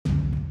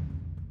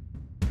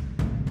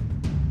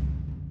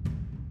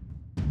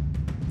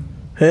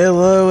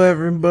Hello,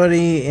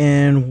 everybody,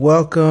 and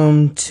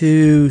welcome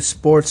to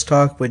Sports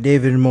Talk with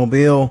David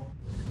Mobile.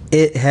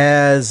 It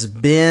has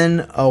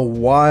been a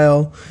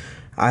while.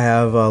 I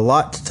have a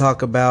lot to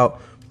talk about.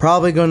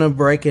 Probably going to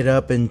break it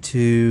up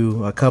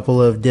into a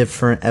couple of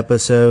different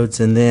episodes,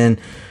 and then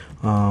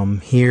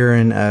here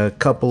in a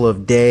couple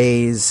of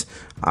days,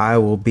 I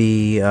will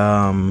be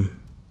what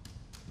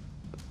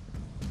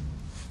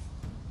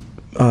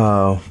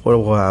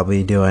will I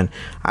be doing?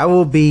 I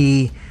will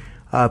be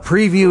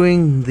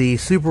previewing the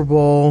Super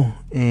Bowl,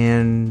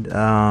 and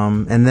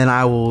then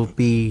I will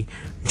be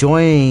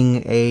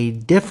joining a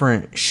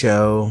different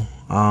show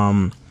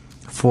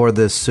for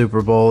the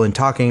Super Bowl and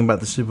talking about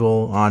the Super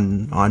Bowl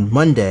on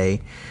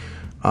Monday,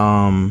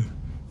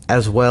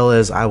 as well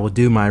as I will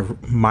do my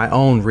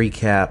own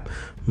recap,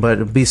 but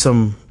it'll be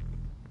some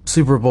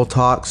Super Bowl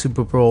talk,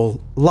 Super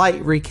Bowl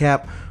light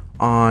recap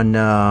on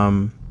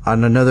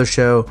another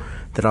show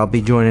that I'll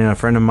be joining a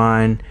friend of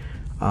mine.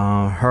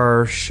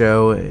 Her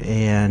show,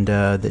 and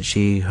that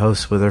she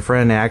hosts with her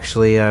friend.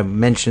 Actually, I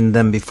mentioned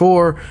them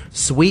before.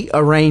 Sweet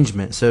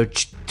Arrangement. So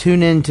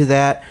tune into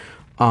that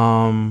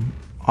on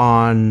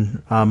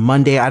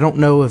Monday. I don't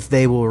know if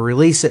they will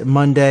release it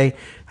Monday.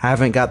 I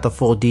haven't got the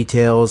full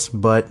details,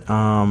 but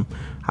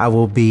I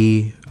will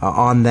be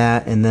on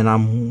that. And then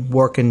I'm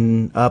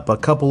working up a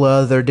couple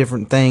of other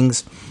different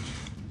things,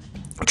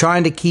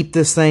 trying to keep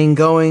this thing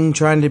going,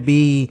 trying to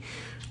be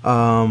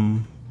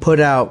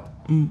put out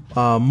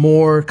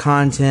more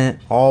content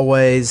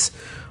always,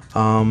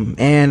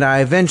 and I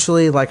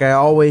eventually, like I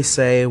always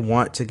say,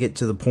 want to get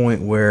to the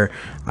point where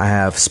I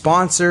have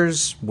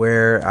sponsors,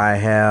 where I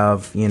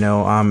have,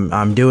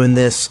 I'm doing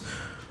this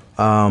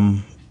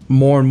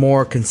more and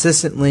more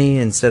consistently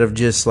instead of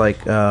just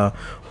like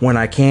when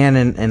I can,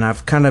 and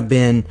I've kind of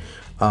been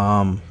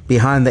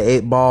behind the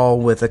eight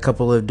ball with a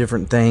couple of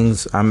different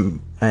things.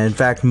 In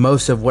fact,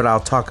 most of what I'll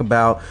talk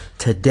about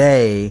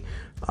today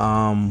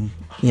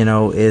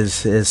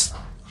is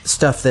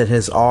stuff that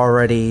has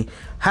already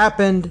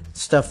happened,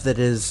 stuff that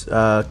is,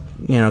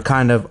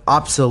 kind of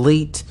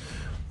obsolete.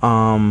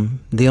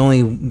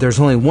 There's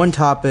only one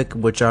topic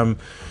which I'm,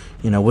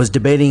 was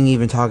debating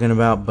even talking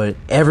about, but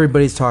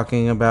everybody's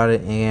talking about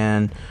it,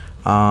 and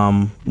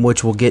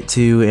which we'll get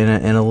to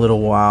in a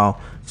little while.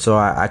 So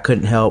I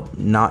couldn't help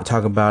not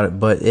talk about it,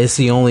 but it's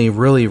the only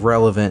really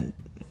relevant,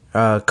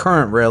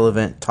 current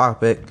relevant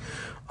topic.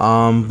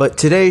 But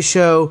today's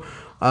show,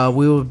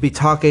 we will be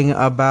talking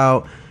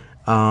about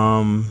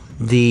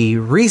the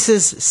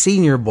Reese's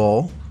Senior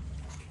Bowl,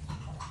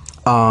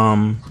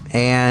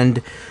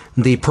 and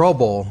the Pro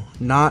Bowl.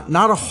 Not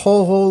a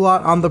whole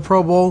lot on the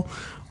Pro Bowl.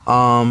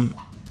 A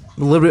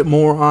little bit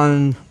more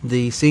on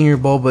the Senior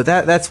Bowl, but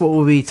that's what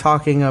we'll be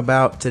talking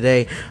about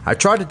today. I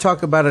tried to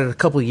talk about it a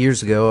couple of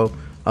years ago.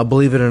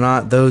 Believe it or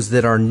not, those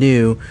that are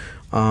new,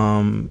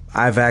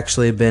 I've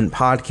actually been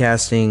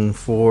podcasting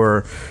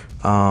for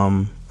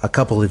a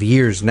couple of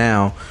years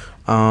now.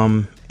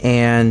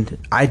 And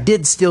I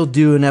did still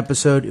do an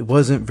episode. It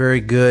wasn't very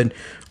good,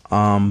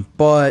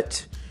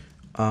 but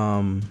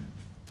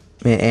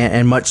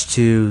and much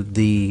to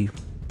the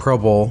Pro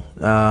Bowl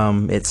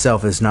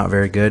itself is not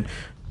very good.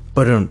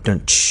 But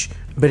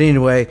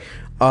anyway,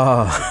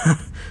 that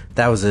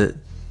was a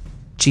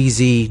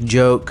cheesy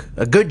joke,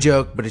 a good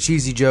joke, but a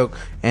cheesy joke,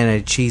 and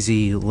a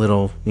cheesy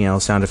little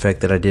sound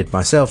effect that I did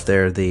myself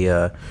there.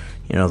 The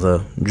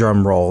the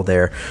drum roll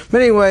there.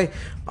 But anyway,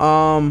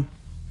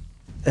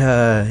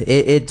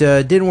 it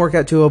didn't work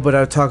out too well, but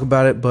I'll talk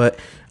about it. But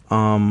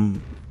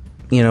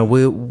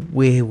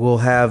we will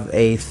have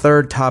a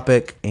third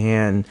topic,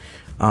 and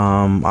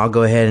I'll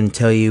go ahead and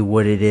tell you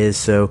what it is.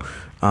 So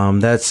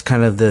that's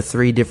kind of the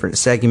three different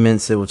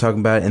segments that we'll talk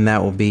about, and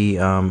that will be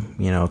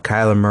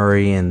Kyler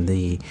Murray and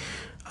the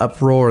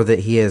uproar that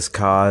he has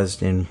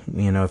caused. And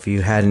if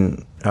you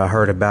hadn't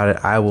heard about it,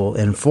 I will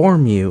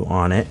inform you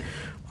on it.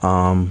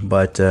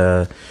 But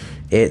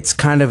it's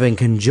kind of in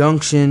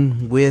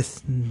conjunction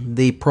with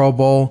the Pro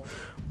Bowl,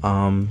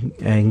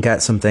 and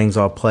got some things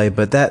I'll play.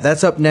 But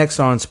that's up next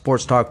on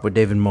Sports Talk with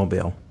David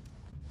Mobile.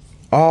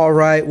 All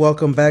right,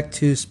 welcome back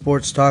to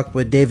Sports Talk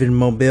with David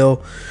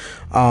Mobile.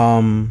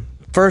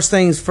 First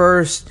things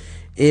first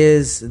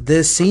is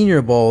this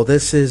Senior Bowl.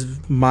 This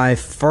is my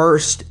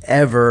first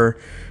ever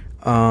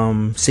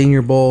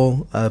Senior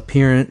Bowl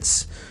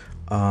appearance.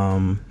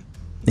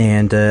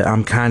 And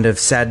I'm kind of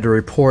sad to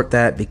report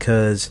that,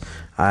 because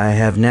I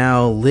have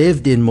now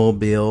lived in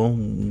Mobile,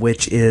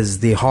 which is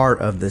the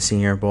heart of the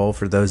Senior Bowl,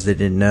 for those that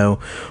didn't know,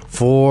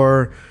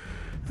 for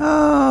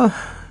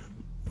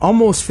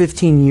almost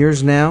 15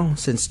 years now,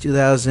 since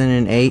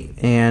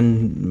 2008,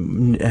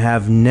 and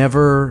have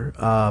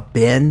never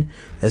been.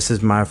 This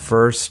is my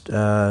first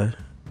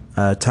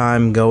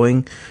time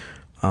going.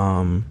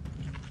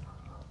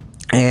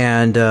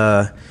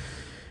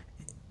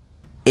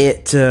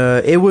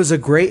 It was a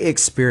great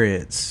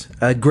experience,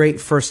 a great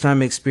first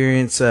time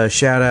experience.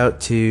 Shout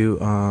out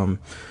to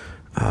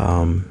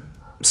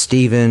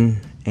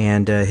Steven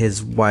and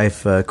his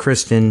wife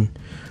Kristen.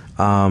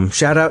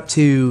 Shout out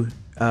to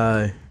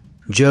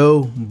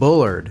Joe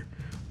Bullard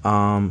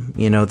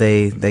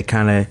They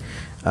kind of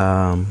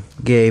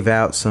gave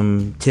out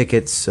some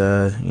tickets.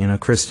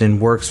 Kristen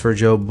works for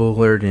Joe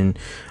Bullard, and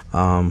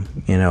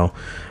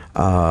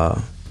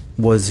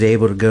was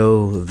able to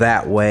go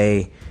that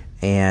way.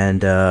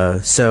 And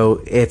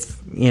so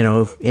if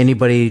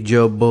anybody,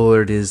 Joe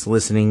Bullard, is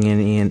listening,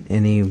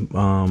 any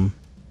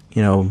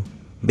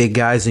big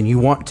guys, and you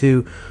want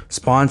to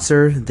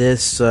sponsor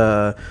this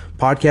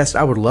podcast,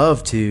 I would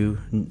love to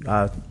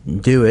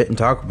do it and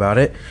talk about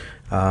it.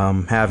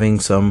 Having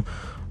some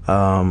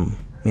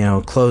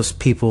close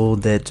people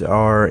that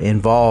are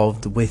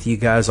involved with you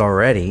guys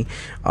already,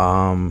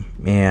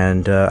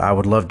 and I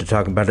would love to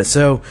talk about it.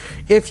 So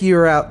if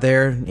you're out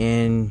there,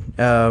 and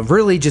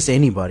really just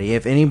anybody,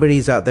 if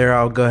anybody's out there,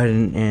 I'll go ahead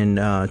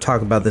and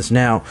talk about this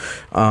now,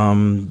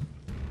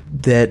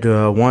 that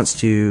wants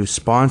to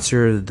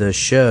sponsor the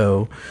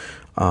show.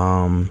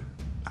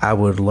 I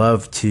would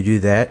love to do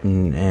that,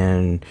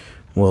 and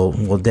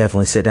we'll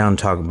definitely sit down and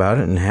talk about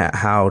it and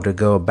how to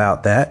go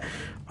about that.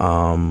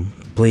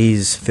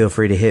 Please feel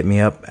free to hit me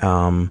up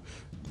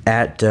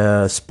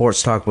at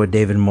Sports Talk with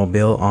David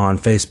Mobile on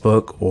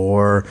Facebook,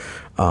 or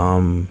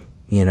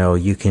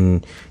you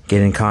can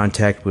get in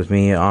contact with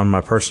me on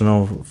my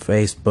personal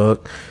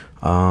Facebook,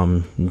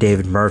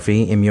 David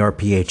Murphy,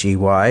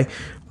 Murphey,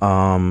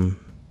 on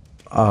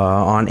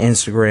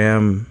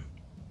Instagram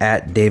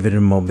at David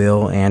and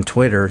Mobile, and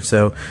Twitter.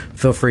 So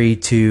feel free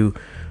to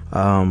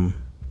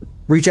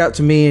reach out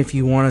to me if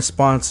you want to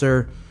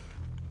sponsor,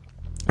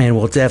 and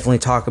we'll definitely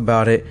talk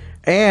about it.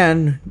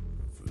 And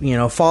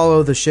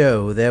follow the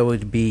show. That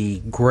would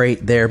be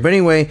great there. But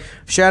anyway,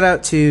 shout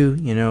out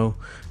to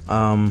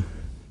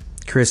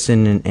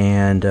Kristen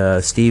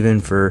and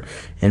Steven for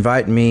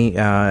inviting me,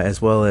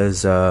 as well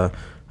as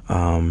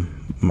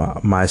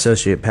my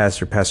associate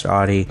pastor, Pastor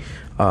Audie,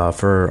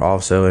 for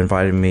also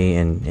inviting me,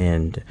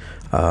 and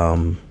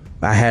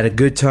I had a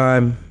good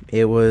time.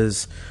 It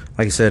was,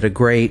 like I said, a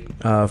great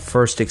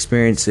first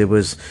experience. It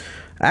was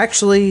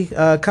actually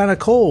kind of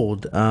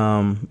cold.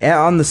 On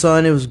the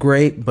sun, it was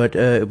great, but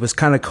it was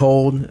kind of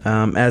cold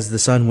as the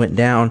sun went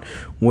down.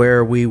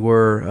 Where we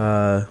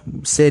were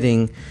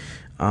sitting,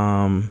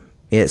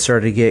 it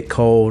started to get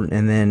cold,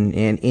 and then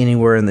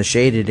anywhere in the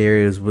shaded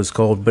areas was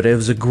cold. But it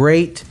was a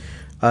great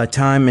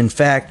time. In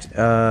fact,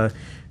 I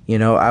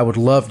would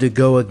love to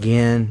go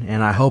again,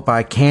 and I hope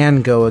I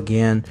can go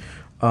again.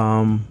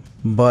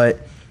 But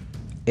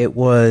it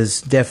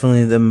was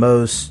definitely the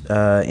most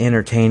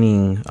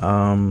entertaining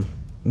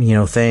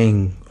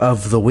thing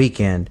of the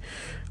weekend.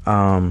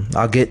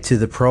 I'll get to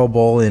the Pro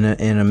Bowl in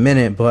a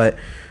minute, but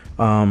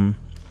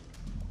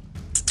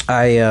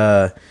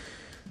I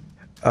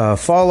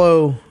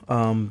follow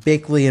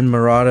Bickley and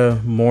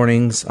Murata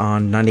mornings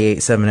on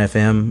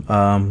 98.7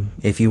 FM.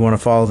 If you want to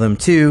follow them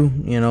too,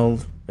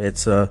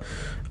 it's a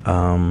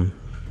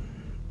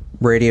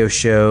radio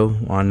show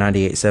on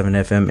 98.7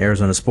 FM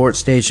Arizona Sports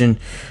Station.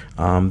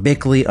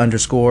 Bickley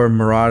 _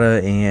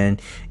 Murata,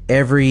 and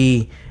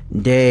every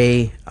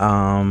day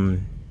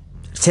 10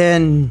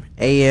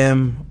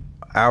 a.m.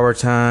 our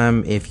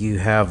time, if you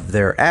have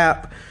their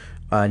app,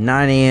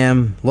 9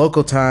 a.m.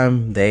 local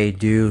time, they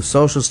do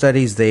social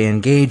studies. They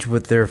engage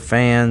with their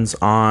fans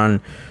on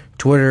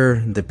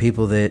Twitter, the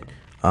people that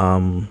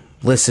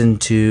listen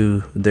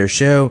to their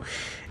show.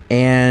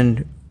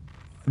 And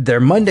their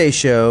Monday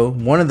show,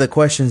 one of the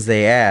questions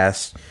they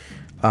asked,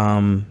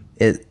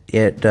 it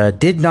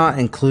did not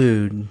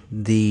include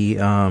the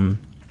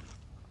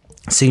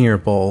Senior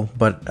Bowl,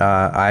 but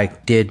I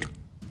did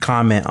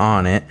comment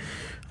on it.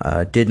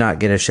 Did not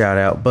get a shout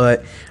out,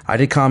 but I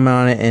did comment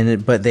on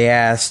it. But they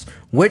asked,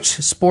 which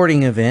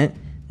sporting event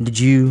did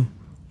you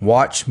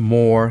watch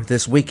more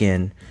this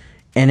weekend?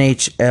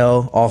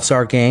 NHL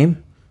All-Star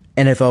Game,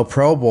 NFL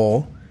Pro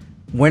Bowl,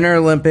 Winter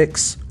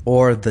Olympics,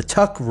 or the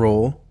Tuck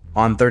Rule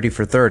on 30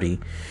 for 30.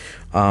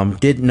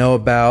 Didn't know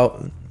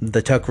about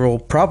the Tuck Rule.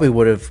 Probably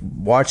would have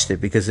watched it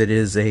because it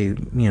is a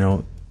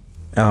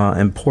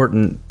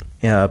important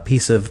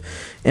piece of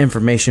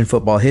information,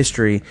 football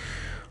history.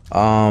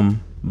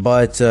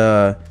 But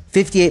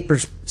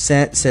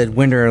 58% said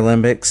Winter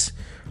Olympics.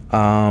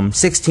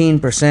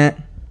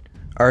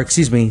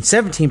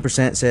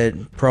 17%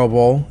 said Pro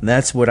Bowl.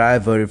 That's what I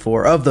voted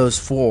for. Of those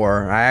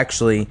four, I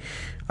actually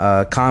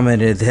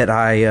commented that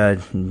I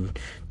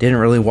didn't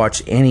really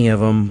watch any of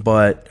them,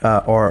 but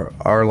or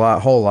a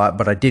whole lot.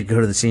 But I did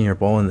go to the Senior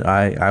Bowl, and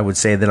I would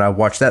say that I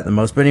watched that the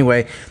most. But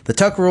anyway, the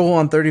Tuck Rule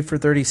on 30 for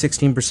 30,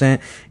 16%,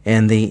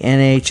 and the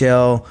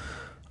NHL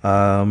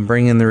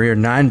bringing the rear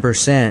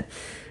 9%,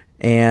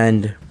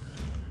 and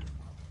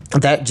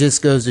that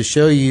just goes to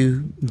show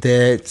you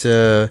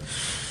that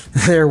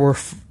there were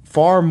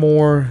far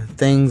more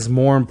things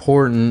more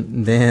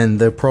important than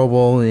the Pro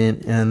Bowl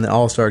and the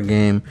All-Star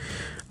Game.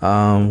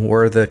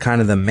 Were the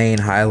kind of the main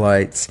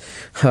highlights.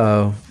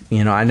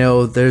 I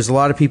know there's a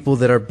lot of people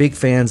that are big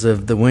fans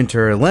of the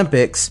Winter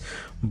Olympics,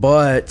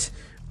 but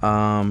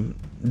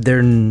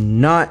they're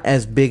not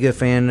as big a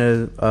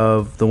fan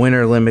of the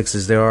Winter Olympics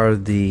as they are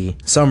the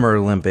Summer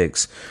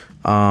Olympics.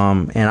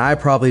 And I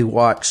probably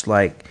watched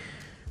like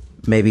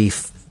maybe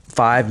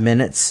 5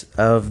 minutes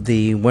of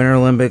the Winter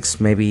Olympics,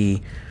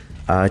 maybe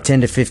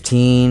 10 to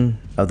 15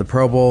 of the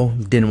Pro Bowl.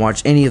 Didn't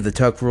watch any of the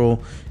Tuck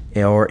Rule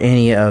or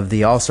any of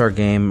the All-Star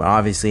Game.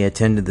 Obviously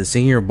attended the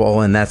Senior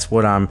Bowl, and that's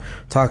what I'm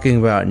talking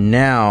about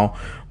now.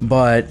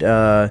 But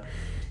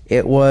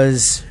it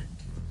was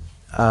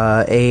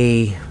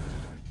a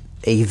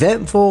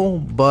eventful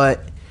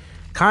but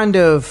kind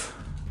of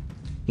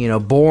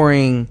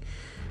boring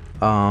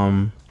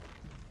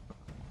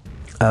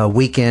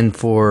weekend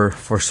for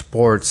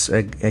sports,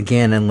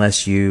 again,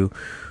 unless you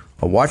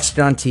watched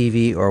it on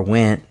TV or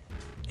went.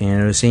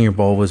 The Senior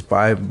Bowl was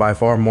by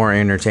far more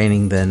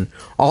entertaining than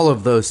all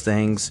of those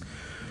things.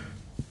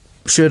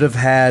 Should have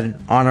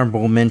had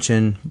honorable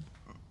mention,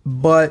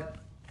 but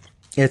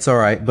it's all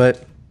right.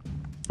 But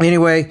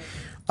anyway,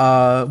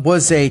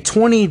 was a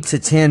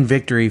 20-10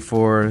 victory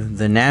for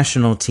the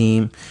national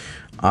team.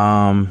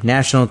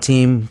 National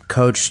team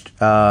coached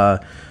by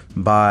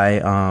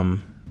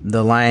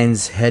the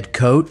Lions head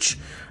coach,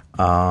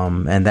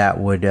 and that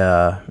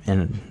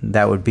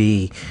would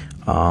be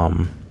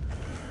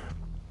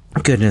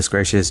goodness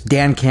gracious,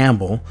 Dan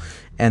Campbell,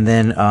 and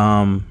then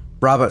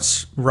Robert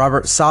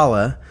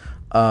Saleh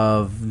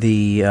of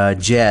the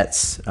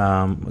Jets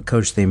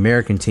coached the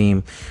American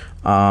team,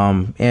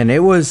 and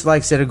it was,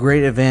 like I said, a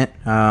great event.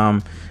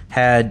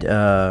 Had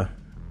a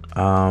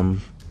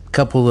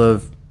couple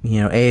of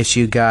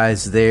ASU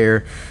guys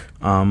there,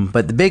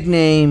 but the big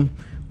name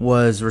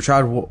was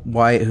Rashad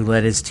White, who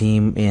led his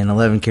team in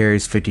 11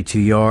 carries, 52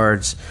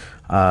 yards.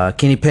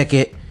 Kenny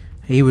Pickett,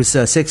 he was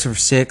 6 for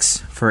 6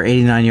 for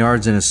 89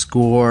 yards and a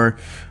score.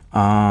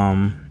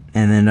 And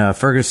then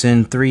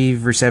Ferguson, 3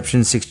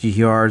 receptions, 60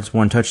 yards,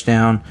 1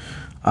 touchdown.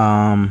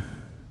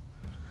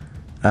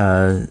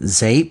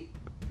 Zape,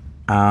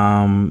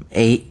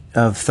 8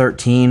 of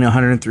 13,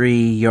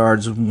 103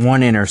 yards,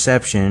 1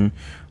 interception.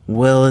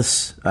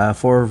 Willis,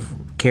 4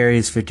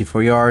 carries,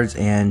 54 yards,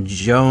 and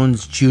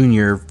Jones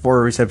Jr.,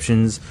 4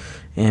 receptions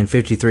and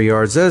 53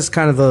 yards. Those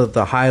kind of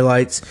the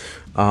highlights.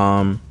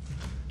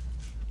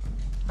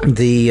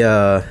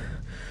 The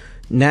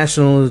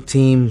national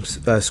team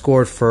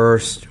scored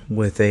first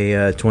with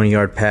a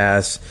 20-yard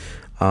pass.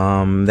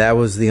 That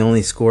was the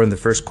only score in the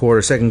first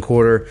quarter. Second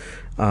quarter,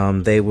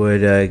 they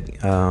would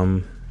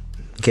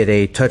get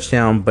a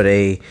touchdown, but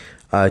a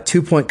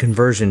 2-point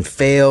conversion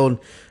failed,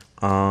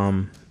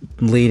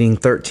 leading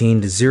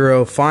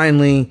 13-0.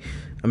 Finally,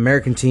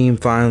 American team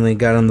finally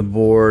got on the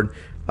board.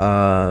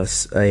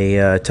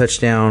 A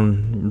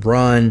touchdown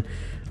run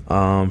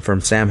from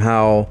Sam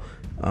Howell,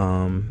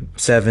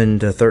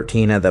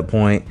 7-13 at that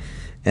point,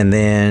 and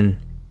then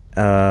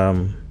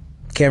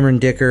Cameron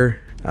Dicker,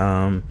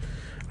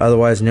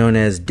 otherwise known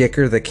as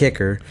Dicker the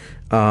Kicker,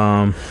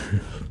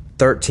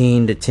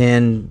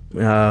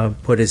 13-10,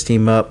 put his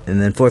team up.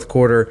 And then fourth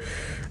quarter,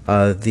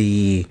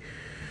 the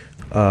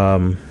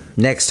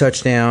next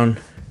touchdown,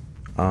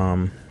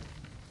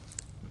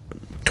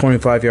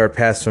 25-yard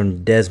pass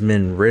from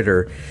Desmond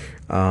Ridder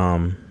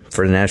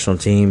for the national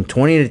team.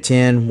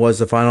 20-10 was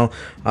the final.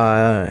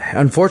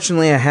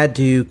 Unfortunately, I had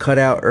to cut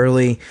out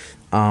early,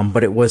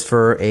 but it was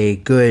for a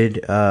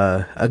good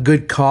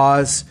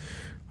cause.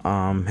 Had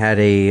some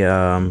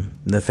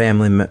of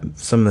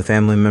the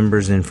family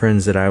members and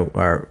friends that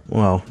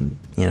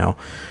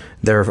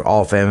they're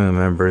all family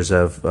members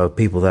of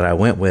people that I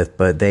went with,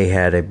 but they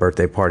had a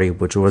birthday party,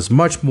 which was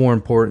much more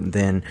important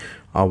than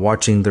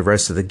watching the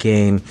rest of the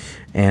game.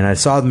 And I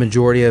saw the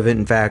majority of it.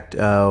 In fact,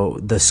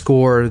 the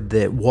score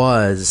that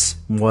was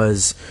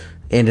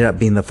ended up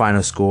being the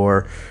final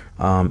score.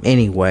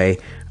 Anyway,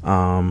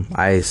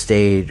 I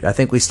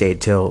think we stayed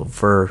till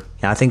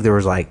I think there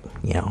was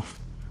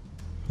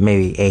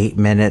maybe 8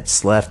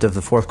 minutes left of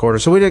the fourth quarter.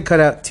 So we didn't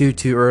cut out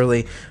too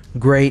early.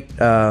 Great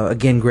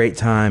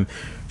time.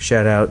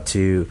 Shout out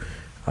to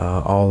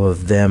all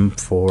of them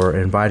for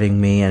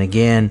inviting me. And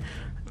again,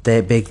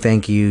 that big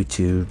thank you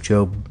to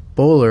Joe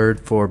Bullard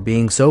for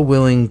being so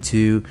willing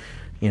to,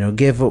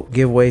 give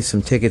away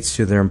some tickets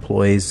to their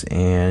employees,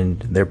 and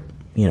their,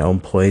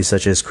 employees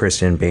such as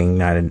Kristen being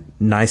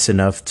nice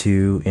enough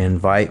to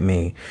invite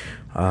me.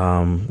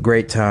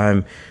 Great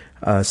time.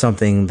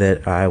 Something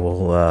that I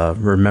will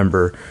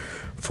remember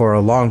for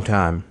a long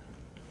time.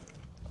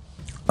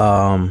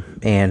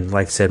 And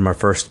like I said, my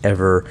first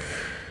ever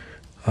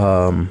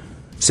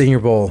Senior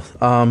Bowl.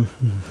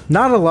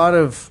 Not a lot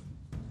of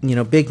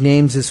big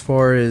names as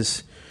far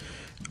as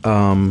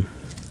I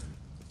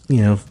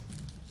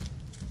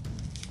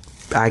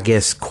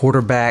guess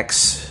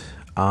quarterbacks.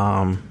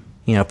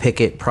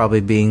 Pickett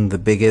probably being the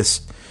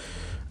biggest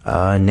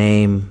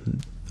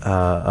name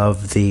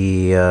of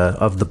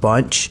the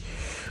bunch.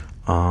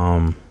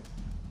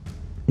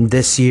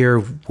 This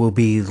year will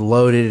be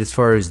loaded as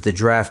far as the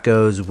draft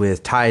goes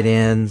with tight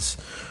ends.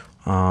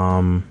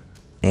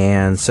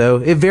 And so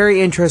a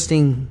very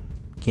interesting,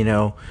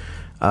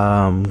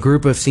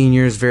 group of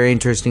seniors, very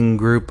interesting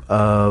group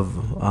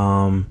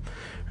of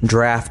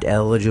draft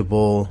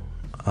eligible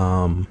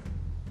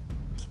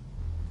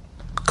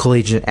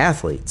collegiate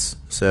athletes.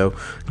 So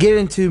get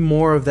into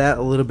more of that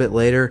a little bit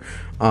later.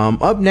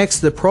 Up next,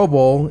 the Pro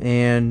Bowl,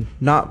 and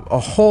not a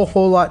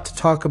whole lot to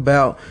talk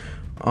about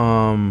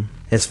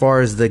as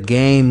far as the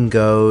game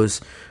goes,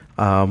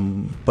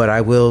 but I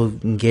will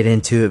get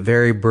into it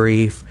very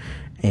brief.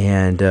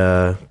 And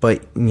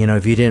but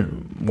if you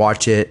didn't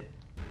watch it,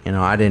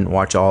 I didn't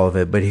watch all of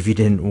it, but if you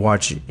didn't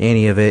watch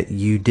any of it,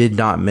 you did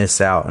not miss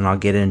out, and I'll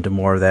get into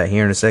more of that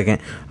here in a second.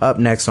 Up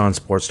next on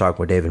Sports Talk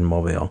with David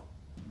Mobile.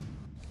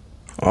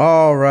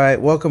 All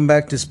right, welcome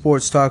back to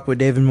Sports Talk with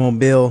David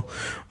Mobile.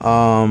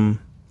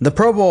 The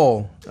Pro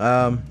Bowl,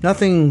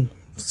 nothing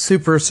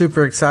super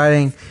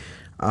exciting.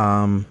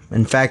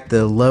 In fact,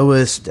 the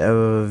lowest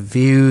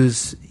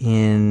views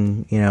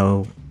in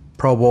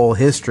Pro Bowl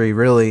history,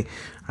 really.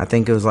 I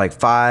think it was like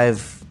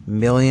 5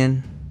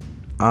 million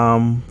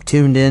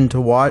tuned in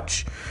to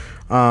watch.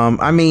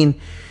 I mean,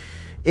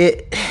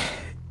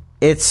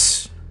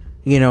 it's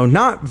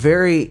not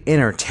very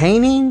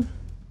entertaining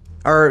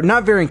or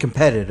not very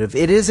competitive.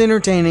 It is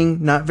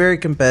entertaining, not very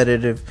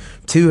competitive.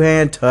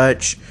 Two-hand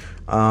touch,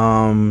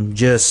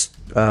 just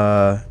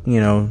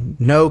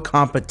no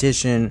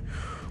competition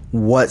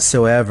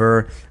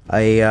whatsoever.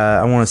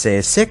 I want to say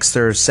a 6th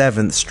or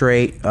 7th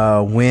straight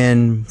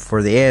win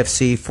for the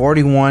AFC,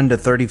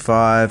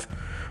 41-35.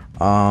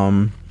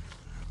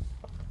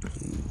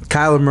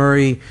 Kyler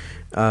Murray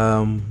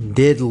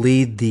did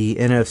lead the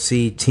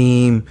NFC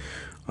team.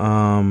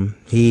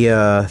 He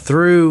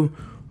threw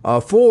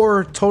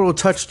 4 total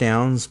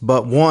touchdowns,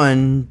 but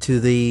 1 to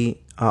the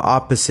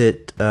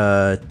opposite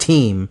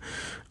team,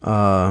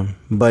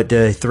 but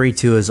 3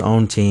 to his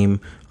own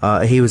team.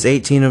 He was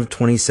 18 of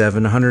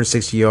 27,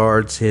 160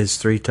 yards, his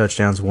 3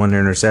 touchdowns, 1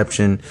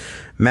 interception.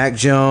 Mac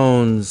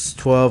Jones,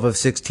 12 of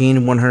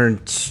 16,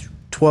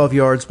 112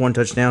 yards, 1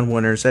 touchdown,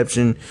 1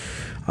 interception.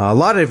 A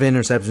lot of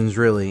interceptions,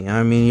 really.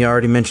 I mean, you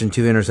already mentioned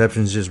 2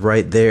 interceptions just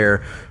right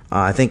there.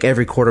 I think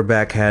every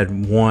quarterback had at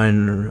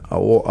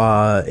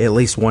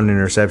least 1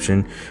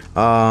 interception.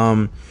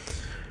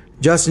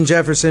 Justin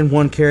Jefferson,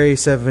 1 carry,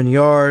 7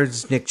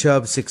 yards. Nick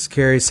Chubb, 6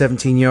 carries,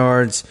 17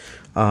 yards.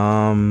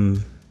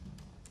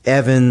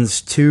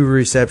 Evans, 2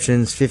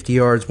 receptions, 50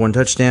 yards, 1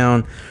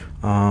 touchdown.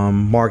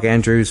 Mark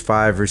Andrews,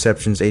 5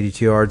 receptions,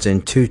 82 yards,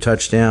 and 2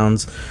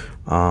 touchdowns.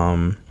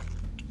 In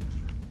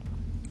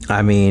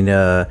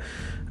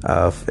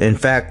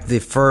fact, the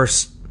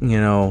first,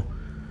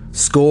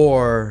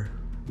 score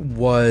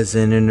was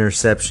an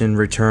interception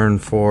return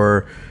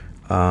for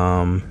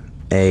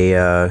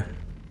a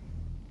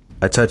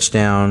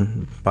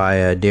touchdown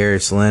by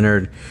Darius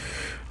Leonard.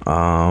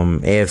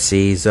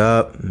 AFC's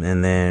up,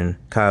 and then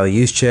Kyle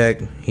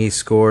Juszczyk, he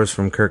scores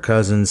from Kirk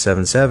Cousins,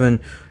 7-7.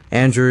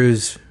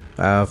 Andrews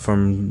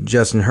from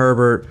Justin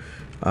Herbert,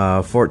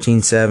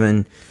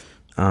 14-7.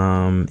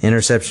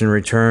 Interception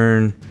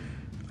return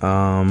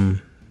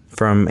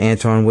from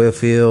Antoine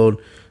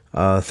Whitfield,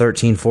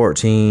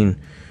 13-14.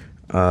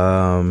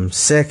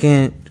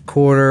 Second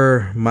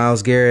quarter,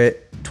 Myles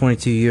Garrett,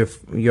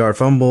 22-yard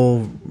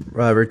fumble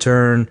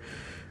return.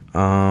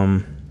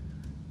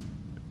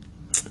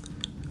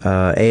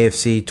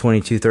 AFC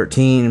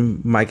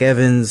 22-13. Mike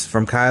Evans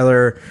from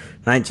Kyler,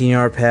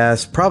 19-yard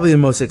pass. Probably the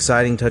most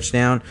exciting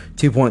touchdown.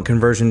 2-point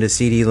conversion to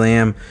CeeDee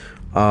Lamb.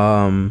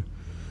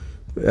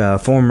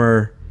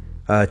 Former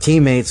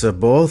teammates of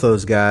both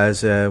those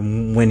guys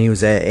when he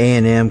was at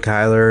A&M,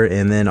 Kyler,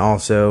 and then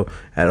also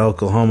at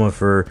Oklahoma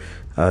for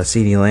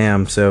CeeDee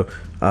Lamb. So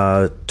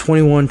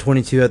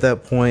 21-22 at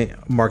that point.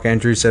 Mark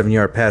Andrews,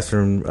 7-yard pass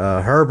from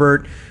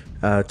Herbert.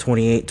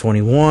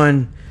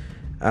 28-21.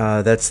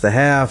 That's the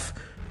half.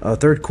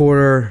 Third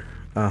quarter,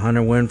 Hunter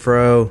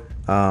Renfrow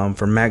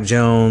from Mac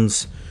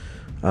Jones,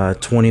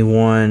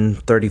 21-34,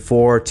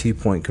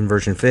 2-point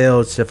conversion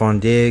failed.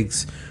 Stephon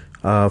Diggs,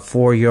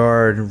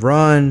 4-yard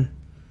run,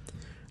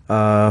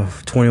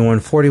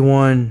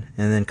 21-41,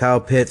 and then Kyle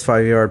Pitts,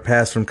 5-yard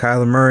pass from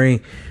Kyler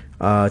Murray,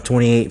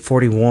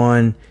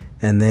 28-41,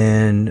 and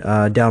then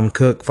Dalvin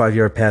Cook,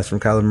 5-yard pass from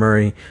Kyler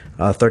Murray,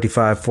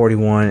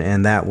 35-41,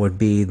 and that would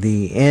be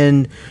the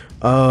end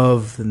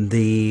of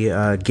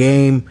the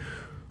game.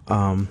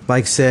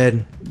 Like I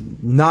said,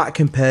 not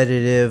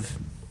competitive,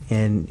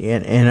 and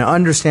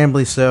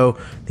understandably so.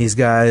 These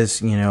guys,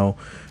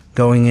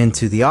 going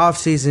into the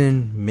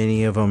offseason,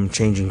 many of them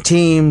changing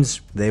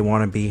teams. They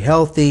want to be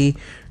healthy,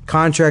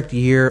 contract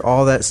year,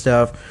 all that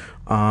stuff.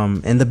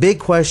 And the big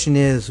question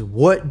is,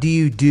 what do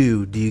you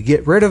do? Do you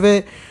get rid of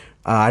it?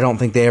 I don't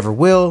think they ever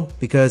will,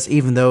 because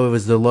even though it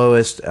was the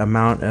lowest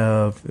amount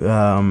of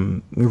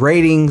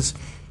ratings,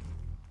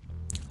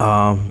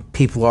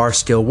 people are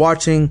still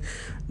watching.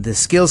 The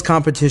skills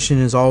competition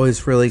is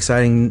always really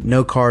exciting.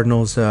 No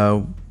Cardinals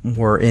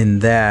were in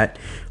that.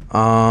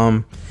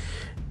 The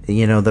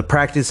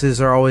practices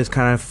are always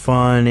kind of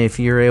fun if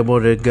you're able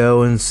to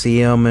go and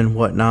see them and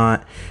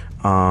whatnot.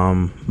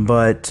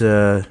 But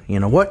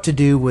what to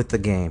do with the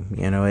game?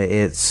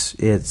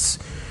 It's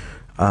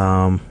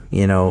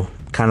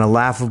kind of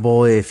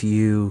laughable if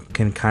you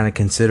can kind of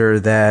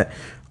consider that.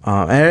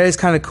 And it is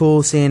kind of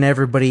cool seeing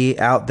everybody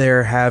out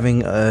there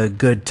having a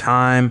good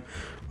time.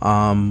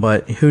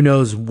 but who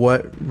knows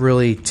what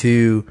really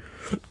to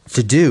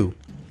do.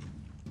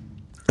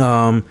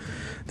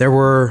 There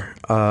were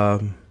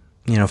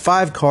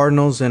 5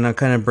 Cardinals, and I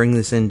kind of bring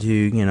this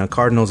into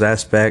Cardinals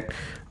aspect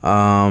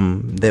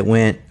that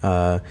went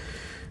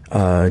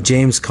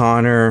James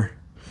Conner,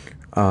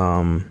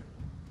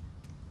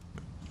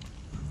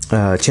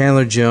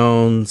 Chandler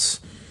Jones,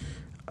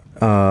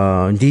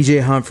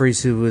 DJ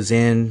Humphries, who was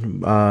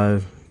in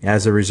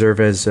as a reserve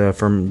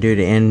due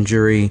to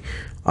injury,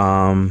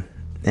 and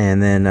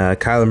then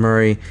Kyler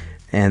Murray,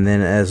 and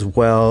then as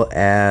well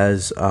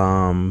as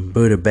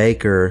Budda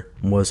Baker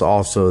was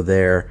also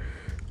there.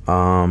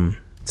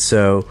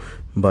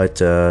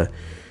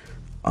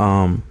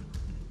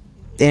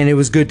 And it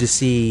was good to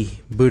see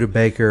Budda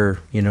Baker,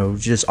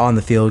 just on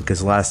the field,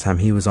 because last time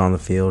he was on the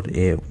field,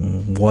 it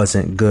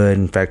wasn't good.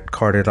 In fact,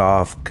 carted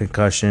off,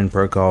 concussion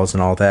protocols,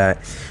 and all that.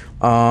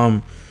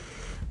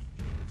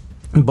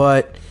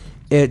 But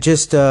it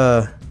just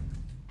it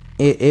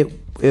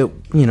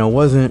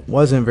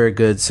wasn't very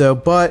good. So,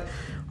 but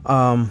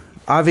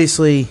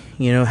obviously,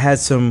 had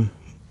some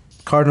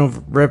Cardinal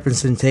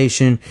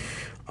representation,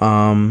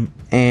 and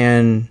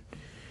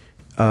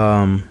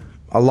a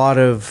lot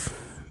of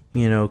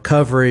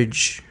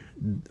coverage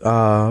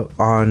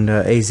on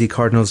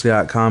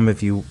azcardinals.com.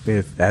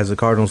 If as a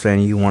Cardinals fan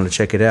you want to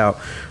check it out,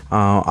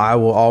 I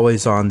will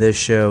always on this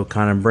show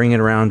kind of bring it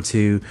around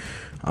to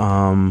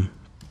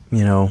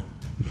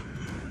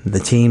the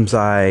teams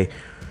I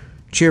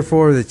cheer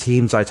for, the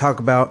teams I talk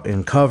about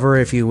and cover,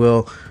 if you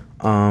will.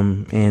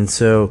 And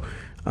so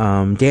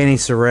Danny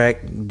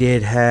Sarek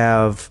did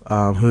have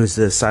who's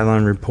the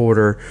sideline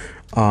reporter,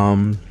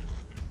 or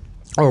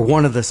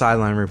one of the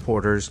sideline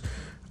reporters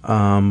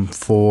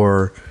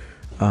for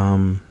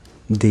the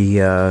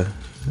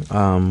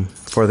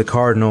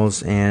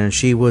Cardinals, and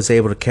she was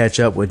able to catch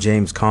up with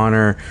James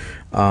Conner,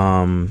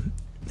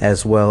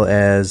 as well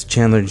as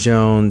Chandler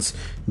Jones,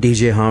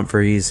 DJ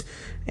Humphries,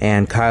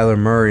 and Kyler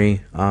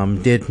Murray.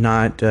 Did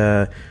not,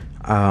 I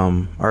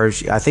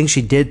think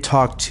she did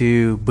talk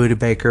to Budda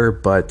Baker,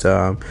 but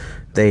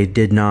they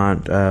did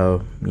not,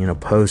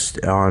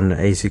 post on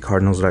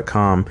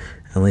azcardinals.com.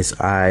 At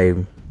least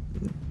I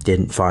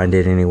didn't find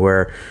it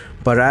anywhere.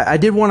 But I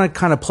did want to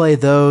kind of play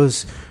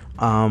those.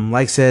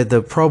 Like I said,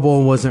 the Pro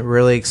Bowl wasn't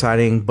really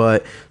exciting,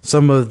 but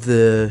some of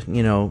the,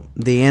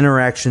 the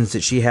interactions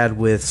that she had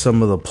with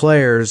some of the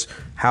players,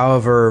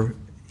 however,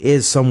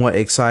 is somewhat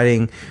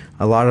exciting.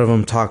 A lot of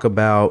them talk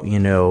about,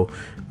 their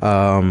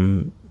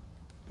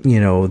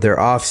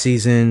off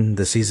season,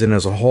 the season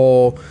as a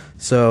whole.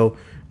 So,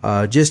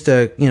 just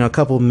a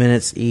couple of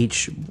minutes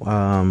each,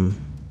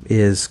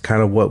 is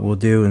kind of what we'll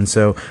do. And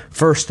so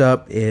first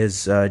up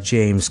is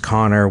James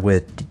Conner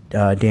with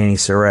Danny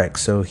Sarek.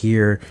 So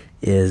here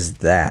is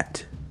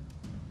that.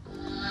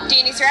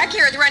 Danny Sarek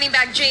here with running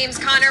back James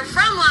Conner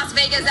from Las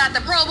Vegas at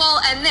the Pro Bowl,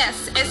 and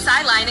this is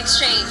Sideline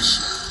Exchange.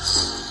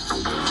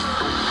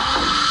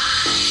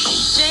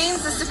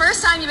 James, this is the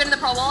first time you've been in the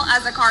Pro Bowl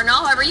as a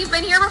Cardinal. However, you've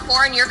been here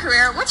before in your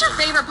career. What's your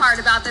favorite part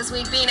about this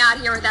week, being out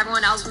here with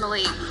everyone else from the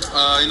league? It's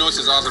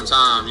just an awesome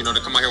time,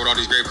 to come out here with all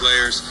these great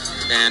players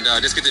and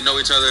just get to know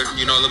each other, a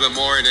little bit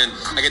more. And then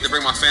I get to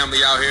bring my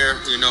family out here,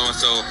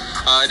 so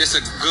it's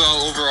a good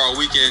overall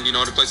weekend,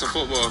 to play some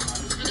football.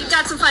 You've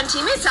got some fun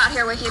teammates out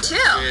here with you, too.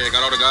 Yeah,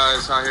 got all the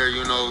guys out here,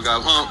 we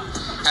got Hump.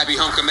 Happy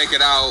Hump can make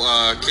it out,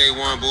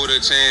 K1,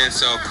 Budda, Chan.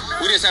 So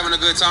we're just having a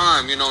good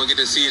time, and get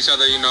to see each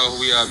other.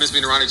 We miss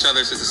being around each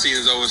other since the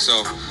season's over,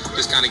 so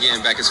just kind of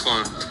getting back is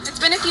fun. It's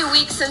been a few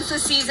weeks since the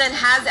season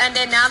has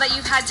ended. Now that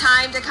you've had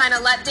time to kind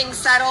of let things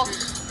settle,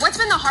 what's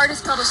been the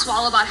hardest pill to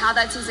swallow about how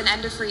that season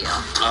ended for you?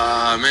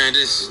 Man,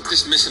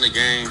 just missing the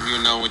game,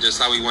 with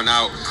just how we went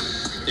out.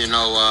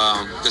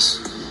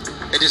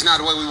 It's just not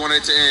the way we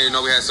wanted it to end.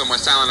 We had so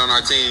much talent on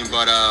our team,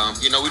 but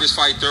we just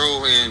fight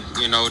through and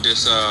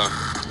just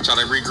try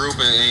to regroup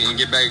and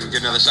get back and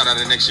get another shot at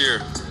it next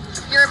year.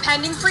 You're a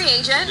pending free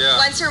agent. Yeah.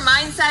 What's your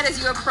mindset as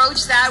you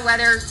approach that,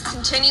 whether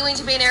continuing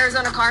to be an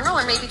Arizona Cardinal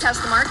or maybe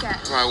test the market?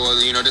 Right, well,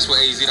 just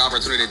with AZ, the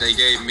opportunity that they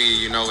gave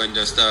me, and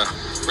just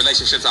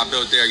relationships I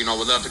built there,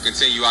 would love to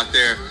continue out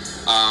there.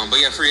 But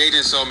yeah, free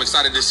agent, so I'm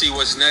excited to see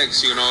what's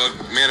next,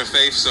 man of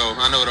faith, so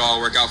I know it'll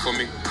all work out for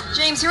me.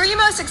 James, who are you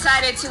most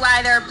excited to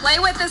either play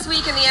with this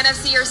week in the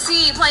NFC or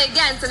play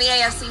against in the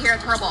AFC here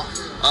at the Pro Bowl?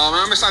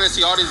 I'm excited to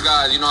see all these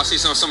guys. I see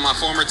some of my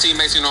former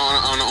teammates,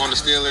 on the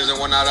Steelers and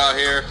whatnot out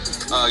here.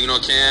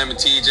 Cam and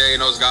TJ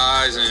and those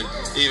guys, and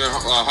even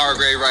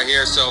Hargrave right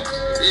here. So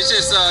it's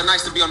just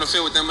nice to be on the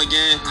field with them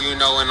again,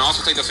 and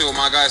also take the field with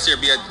my guys here,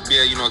 be a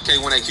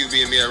K1 at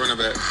QB and be a running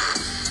back.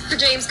 For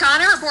James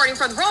Conner, reporting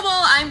for the Pro Bowl,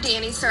 I'm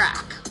Danny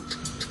Sarek.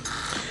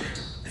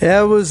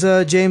 That was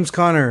James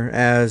Conner,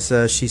 as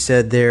she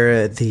said there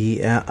at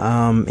the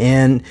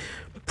end.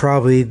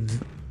 Probably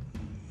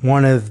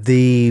one of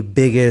the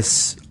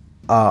biggest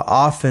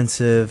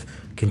offensive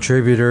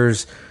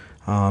contributors.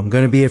 Going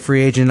to be a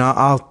free agent.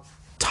 I'll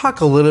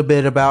talk a little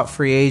bit about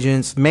free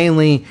agents,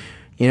 mainly,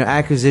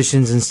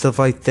 acquisitions and stuff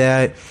like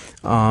that.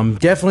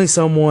 Definitely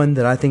someone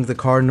that I think the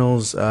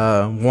Cardinals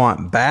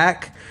want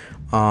back.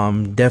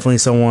 Definitely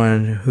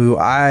someone who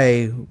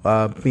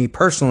me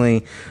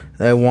personally,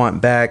 I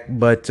want back,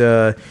 but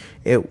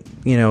he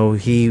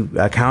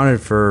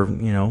accounted for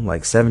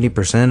like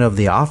 70% of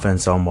the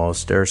offense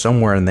almost, or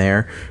somewhere in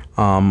there.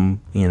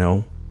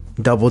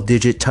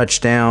 Double-digit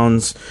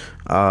touchdowns,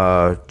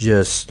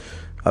 just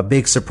a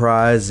big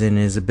surprise in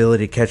his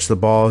ability to catch the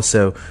ball.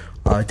 So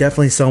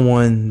definitely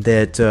someone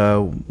that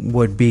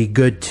would be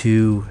good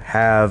to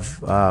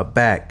have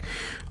back.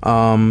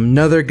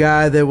 Another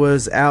guy that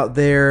was out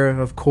there,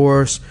 of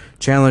course,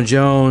 Chandler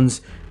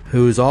Jones,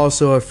 who's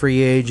also a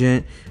free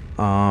agent.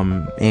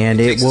 And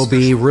it will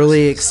be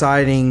really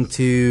exciting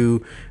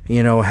to,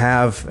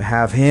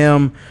 have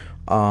him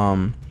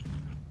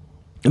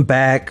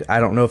back. I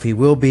don't know if he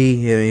will be.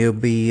 He'll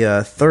be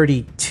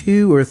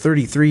 32 or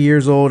 33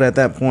 years old at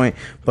that point.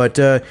 But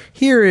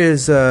here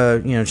is,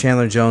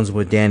 Chandler Jones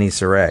with Danny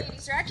Sarek. Danny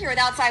Sarek here with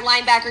outside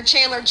linebacker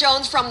Chandler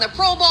Jones from the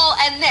Pro Bowl,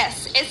 and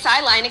this is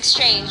Sideline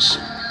Exchange.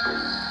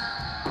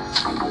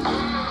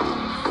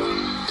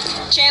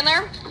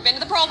 Chandler, been to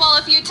the Pro Bowl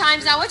a few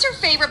times now. What's your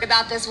favorite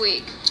about this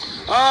week?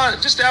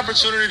 Just the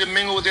opportunity to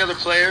mingle with the other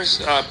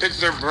players, pick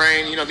their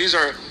brain. These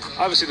are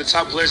obviously the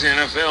top players in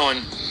the NFL,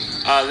 and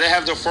they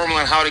have their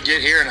formula on how to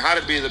get here and how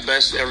to be the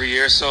best every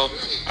year. So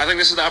I think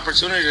this is the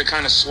opportunity to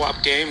kind of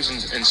swap games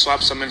and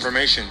swap some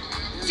information.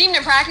 Seemed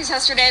in practice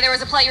yesterday there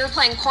was a play you were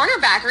playing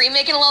cornerback. Are you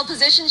making a little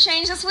position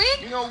change this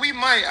week? We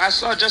might. I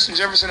saw Justin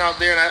Jefferson out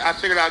there, and I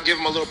figured I'd give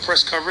him a little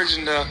press coverage,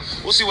 and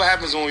we'll see what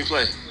happens when we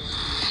play.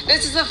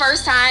 This is the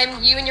first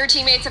time you and your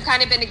teammates have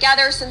kind of been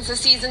together since the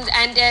season's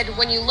ended.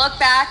 When you look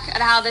back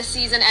at how this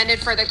season ended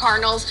for the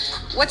Cardinals,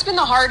 what's been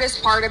the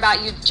hardest part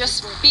about you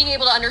just being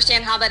able to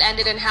understand how that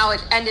ended and how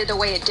it ended the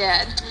way it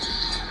did?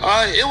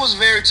 It was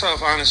very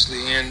tough,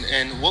 honestly,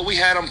 and what we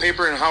had on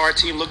paper and how our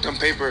team looked on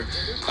paper,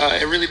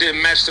 it really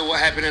didn't match to what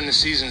happened in the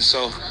season.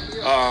 So,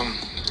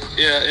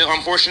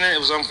 unfortunate. It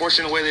was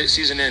unfortunate the way that the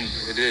season ended.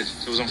 It did.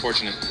 It was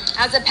unfortunate.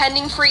 As a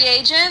pending free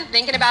agent,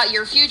 thinking about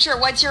your future,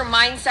 what's your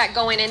mindset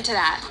going into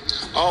that?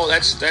 Oh,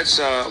 that's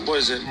what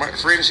is it?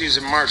 Free agency is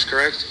in March,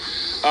 correct?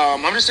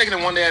 I'm just taking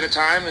it one day at a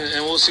time,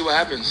 and we'll see what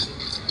happens.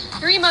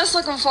 Who are you most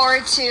looking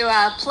forward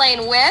to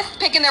playing with,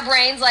 picking their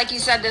brains like you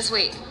said this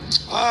week?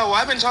 Well,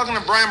 I've been talking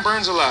to Brian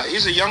Burns a lot.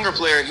 He's a younger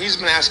player, and he's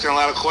been asking a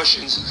lot of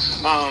questions.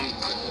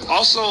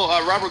 Also,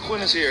 Robert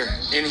Quinn is here,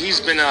 and he's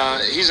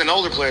an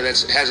older player that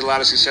has a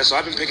lot of success, so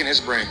I've been picking his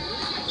brain.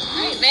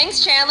 All right,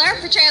 thanks, Chandler.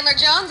 For Chandler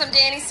Jones, I'm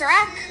Danny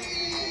Sarek.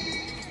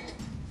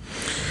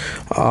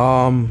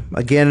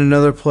 Again,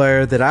 another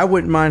player that I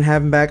wouldn't mind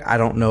having back. I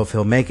don't know if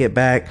he'll make it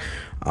back.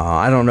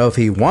 I don't know if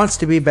he wants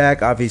to be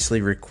back.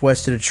 Obviously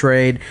requested a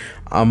trade.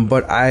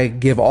 But I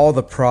give all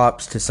the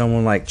props to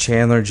someone like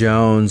Chandler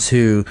Jones,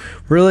 who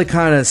really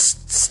kind of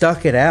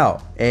stuck it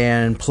out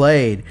and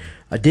played.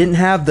 Didn't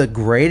have the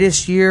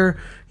greatest year.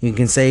 You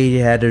can say he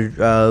had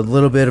a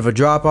little bit of a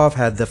drop off,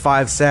 had the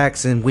 5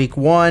 sacks in week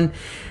 1,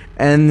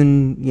 and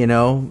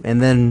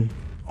then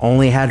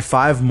only had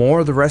 5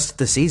 more the rest of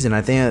the season.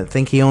 I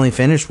think he only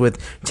finished with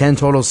 10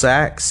 total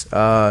sacks,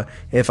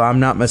 if I'm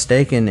not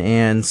mistaken.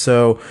 And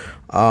so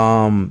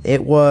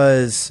it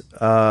was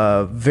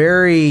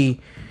very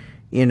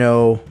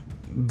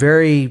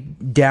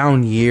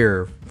down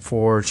year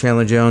for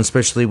Chandler Jones,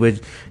 especially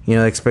with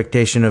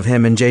expectation of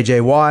him and J.J.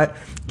 Watt.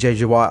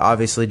 J.J. Watt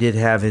obviously did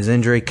have his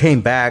injury,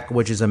 came back,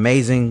 which is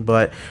amazing,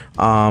 but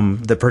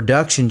the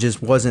production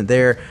just wasn't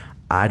there.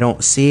 I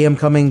don't see him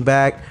coming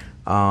back.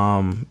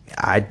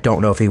 I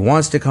don't know if he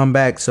wants to come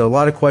back. So a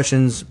lot of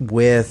questions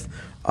with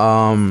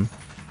Chandler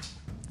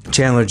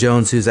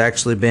Jones, who's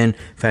actually been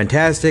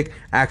fantastic,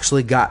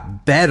 actually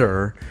got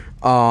better,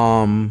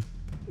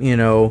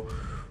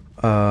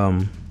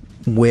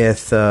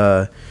 with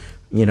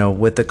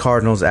the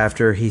Cardinals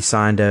after he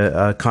signed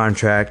a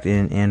contract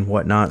and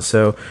whatnot.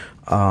 So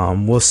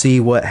we'll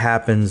see what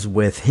happens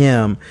with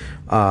him.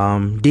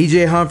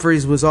 DJ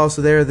Humphries was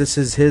also there. This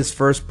is his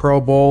first Pro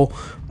Bowl,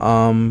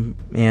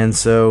 and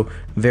so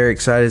very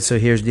excited. So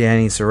here's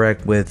Danny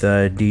Sarek with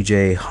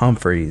DJ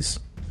Humphries.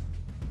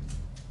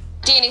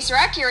 Danny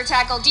Sarek here to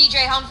tackle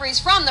DJ Humphries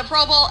from the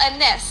Pro Bowl,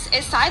 and this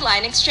is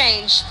Sideline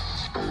Exchange.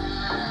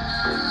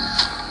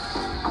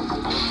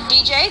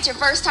 DJ, it's your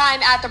first time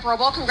at the Pro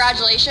Bowl.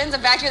 Congratulations. In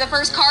fact, you're the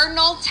first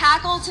Cardinal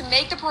tackle to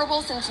make the Pro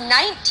Bowl since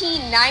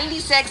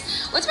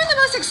 1996. What's been the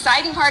most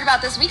exciting part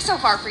about this week so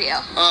far for you?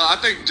 I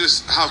think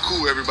just how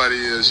cool everybody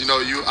is. I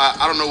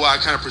don't know why I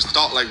kind of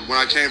thought, like, when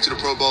I came to the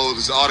Pro Bowl, it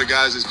was all the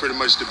guys is pretty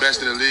much the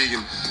best in the league,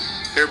 and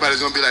everybody's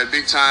going to be, like,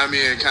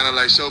 big-timey and kind of,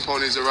 like, show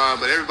ponies around,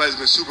 but everybody's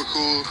been super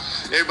cool.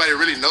 Everybody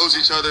really knows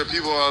each other.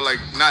 People are, like,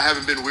 not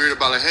having been weird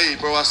about, like, hey,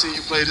 bro, I see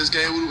you play this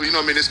game.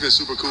 It's been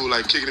super cool,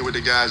 like, kicking it with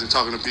the guys and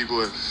talking to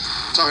people and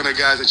talking to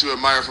guys that you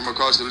admire from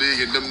across the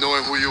league and them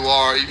knowing who you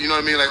are. You know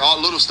what I mean? Like,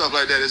 all little stuff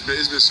like that. It's been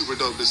super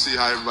dope to see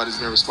how everybody's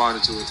been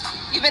responding to it.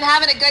 You've been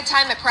having a good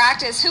time at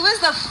practice. Who is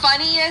the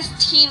funniest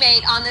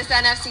teammate on this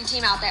NFC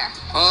team out there?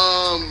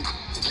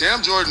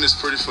 Cam Jordan is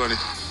pretty funny.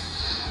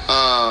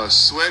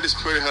 Sweat is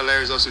pretty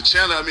hilarious. Also,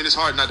 Chandler, it's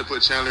hard not to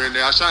put Chandler in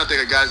there. I was trying to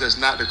think of guys that's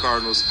not the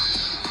Cardinals.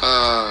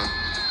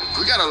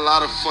 we got a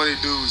lot of funny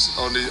dudes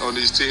on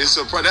these teams.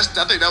 So I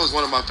think that was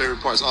one of my favorite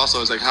parts.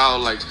 Also, is like how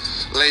like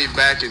laid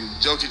back and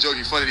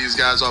jokey funny these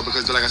guys are,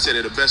 because like I said,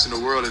 they're the best in the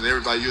world, and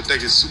everybody you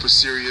think is super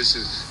serious,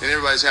 and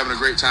everybody's having a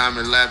great time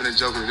and laughing and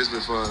joking. It's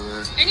been fun,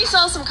 man. And you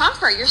still have some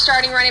comfort. You're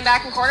starting running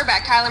back and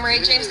quarterback. Kyler Murray,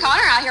 James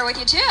Conner out here with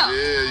you too.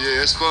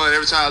 Yeah, it's fun.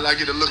 Every time I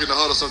get to look in the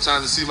huddle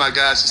sometimes and see my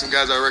guys, see some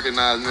guys I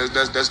recognize, and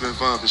that's been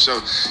fun for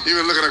sure.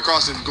 Even looking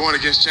across and going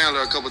against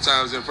Chandler a couple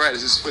times in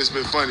practice, it's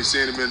been funny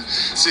seeing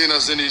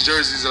us in these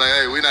jerseys. Like,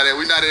 hey, we're not at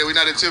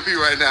TP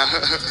right now.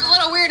 It's a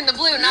little weird in the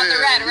blue, not the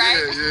red, right?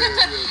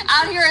 Yeah.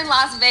 Out here in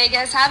Las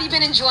Vegas, have you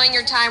been enjoying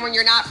your time when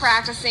you're not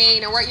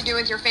practicing, or what you do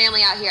with your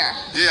family out here?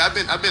 Yeah, I've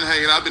been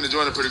hanging. I've been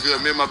enjoying it pretty good.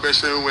 Me and my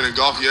best friend went in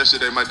golf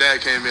yesterday. My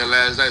dad came in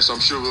last night, so I'm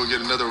sure we'll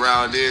get another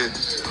round in.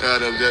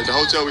 The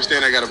hotel we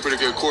staying at got a pretty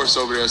good course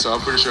over there, so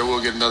I'm pretty sure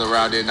we'll get another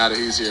round in now that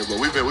he's here. But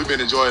we've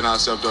been enjoying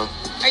ourselves though.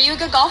 Are you a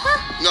good golfer?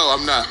 No,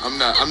 I'm not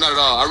at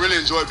all. I really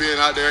enjoy being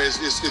out there. It's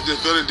been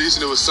feeling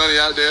decent. It was sunny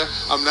out there.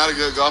 I'm not a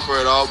good golfer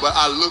at all, but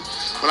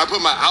when I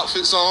put my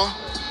outfits on,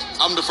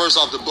 I'm the first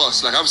off the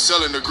bus. Like, I'm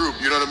selling the group,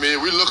 you know what I mean?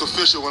 We look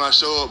official when I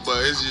show up,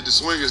 but the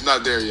swing is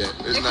not there yet.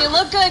 If you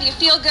look good, you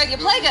feel good, you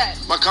play good.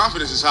 My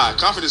confidence is high.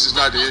 Confidence is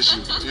not the issue.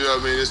 You know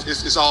what I mean?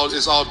 It's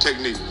all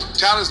technique.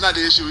 Talent's not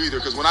the issue either,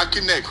 because when I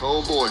connect,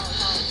 oh boy,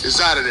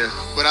 it's out of there.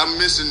 But I'm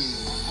missing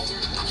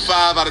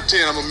 5 out of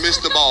 10. I'm gonna miss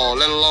the ball,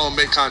 let alone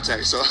make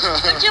contact. So.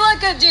 But you look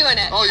good doing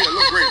it. Oh yeah,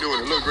 look great doing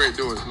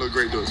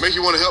it. Make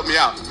you want to help me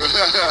out.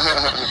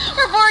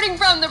 Reporting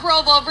from the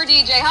Pro Bowl for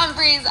DJ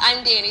Humphries,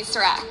 I'm Danny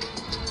Strack.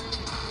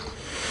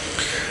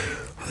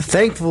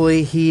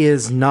 Thankfully, he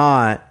is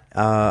not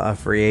a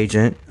free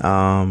agent.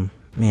 Man,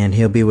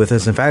 he'll be with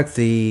us. In fact,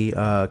 the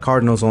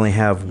Cardinals only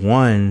have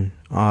one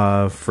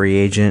free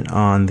agent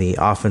on the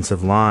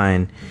offensive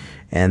line,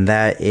 and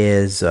that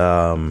is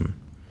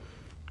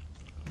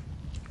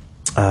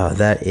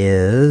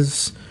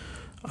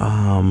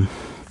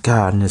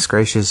goodness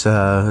gracious,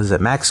 is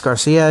it Max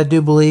Garcia? I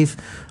do believe.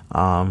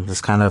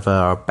 This kind of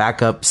a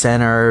backup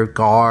center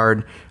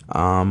guard,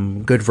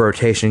 good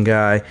rotation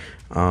guy.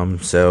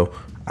 So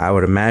I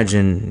would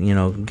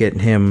imagine, getting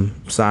him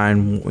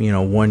signed,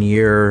 1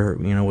 year,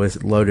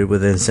 with loaded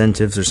with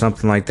incentives or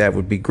something like that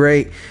would be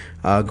great.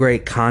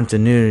 Great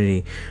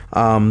continuity.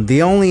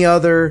 The only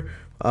other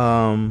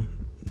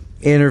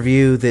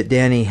interview that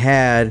Danny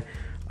had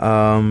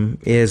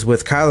is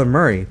with Kyler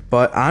Murray,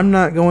 but I'm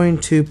not going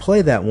to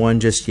play that one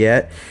just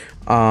yet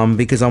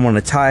because I want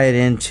to tie it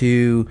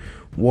into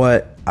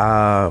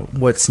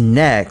what's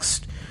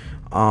next.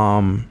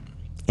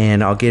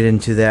 And I'll get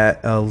into that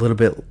a little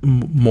bit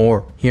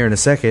more here in a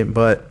second.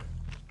 But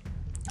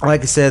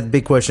like I said, the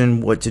big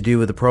question, what to do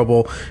with the Pro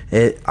Bowl.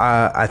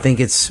 I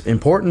think it's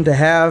important to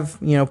have,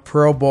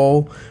 Pro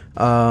Bowl.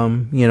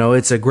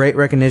 It's a great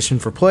recognition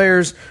for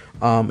players.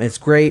 It's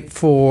great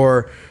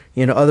for,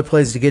 other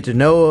players to get to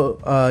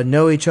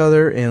know each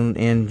other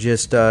and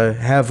just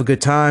have a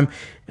good time.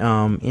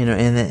 In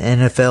the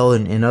NFL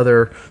and in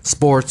other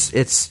sports,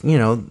 it's,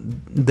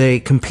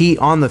 they compete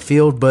on the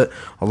field, but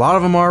a lot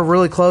of them are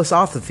really close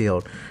off the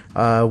field,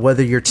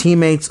 whether you're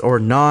teammates or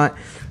not.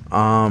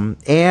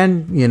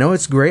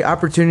 It's a great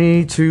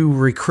opportunity to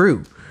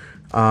recruit,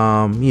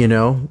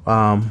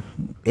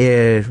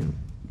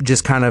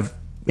 just kind of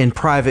in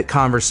private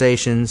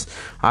conversations.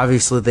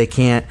 Obviously, they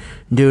can't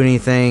do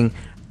anything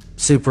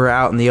super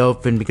out in the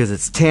open because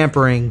it's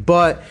tampering,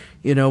 but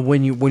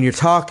when you're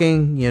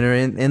talking,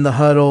 in the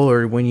huddle,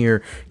 or when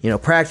you're,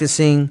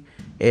 practicing,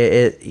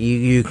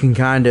 you can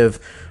kind of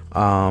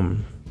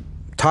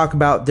talk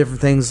about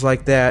different things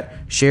like that,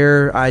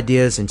 share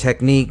ideas and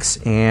techniques,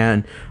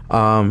 and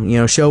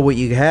show what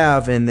you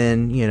have, and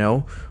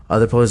then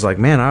other players like,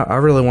 man, I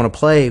really want to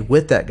play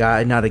with that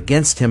guy, not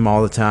against him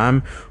all the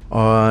time.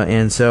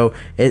 And so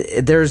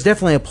there's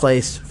definitely a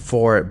place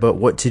for it, but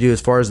what to do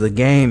as far as the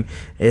game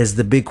is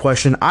the big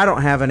question. I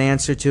don't have an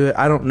answer to it.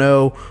 I don't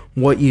know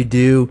what you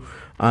do,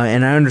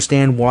 and I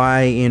understand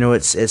why,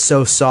 it's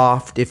so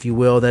soft, if you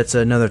will. That's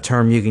another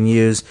term you can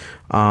use,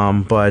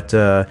 but what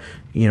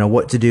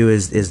to do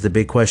is the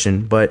big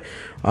question. But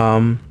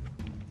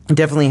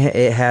definitely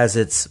it has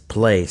its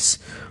place,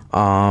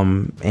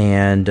 and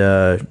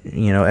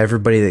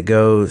everybody that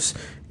goes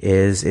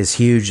is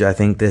huge. I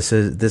think this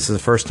is the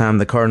first time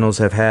the Cardinals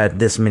have had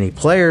this many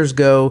players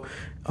go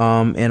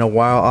in a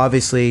while.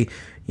 Obviously,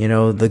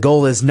 the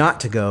goal is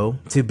not to go,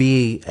 to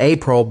be a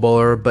Pro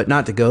Bowler, but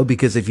not to go,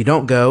 because if you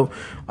don't go,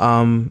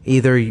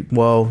 either,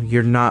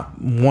 you're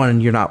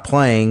not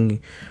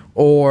playing,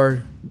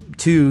 or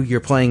 2, you're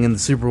playing in the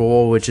Super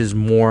Bowl, which is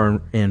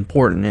more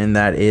important, and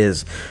that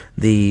is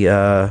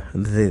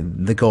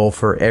the goal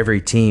for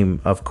every team,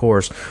 of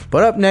course.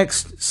 But up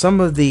next, some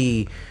of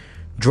the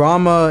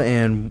drama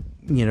and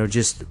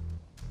just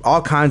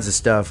all kinds of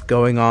stuff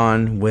going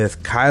on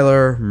with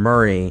Kyler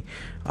Murray.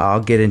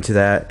 I'll get into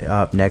that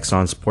up next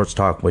on Sports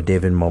Talk with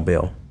David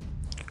Mobile.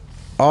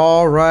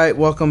 All right,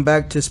 welcome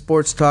back to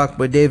Sports Talk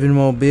with David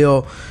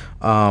Mobile.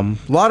 A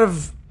lot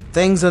of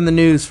things on the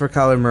news for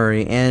Kyler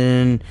Murray,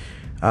 and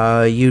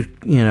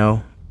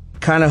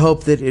kind of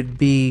hoped that it'd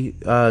be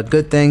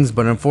good things,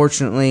 but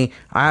unfortunately,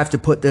 I have to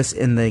put this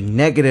in the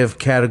negative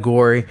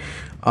category.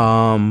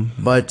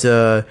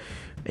 But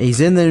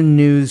he's in the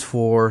news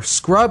for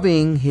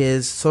scrubbing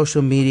his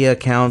social media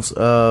accounts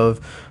of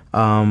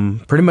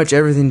pretty much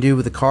everything to do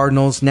with the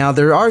Cardinals. Now,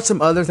 there are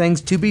some other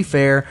things, to be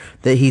fair,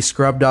 that he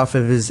scrubbed off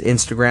of his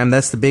Instagram.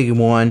 That's the big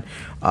one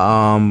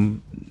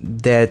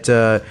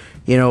that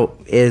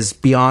is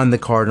beyond the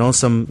Cardinals.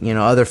 Some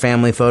other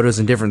family photos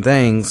and different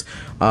things.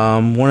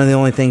 One of the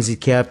only things he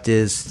kept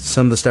is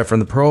some of the stuff from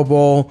the Pro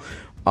Bowl.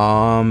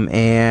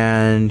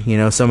 And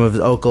some of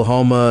his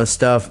Oklahoma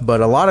stuff,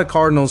 but a lot of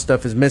Cardinals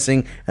stuff is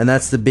missing, and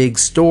that's the big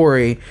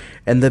story.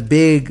 And the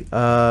big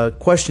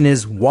question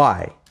is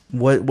why?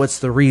 What's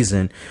the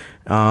reason?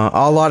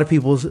 A lot of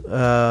people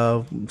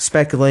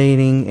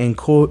speculating,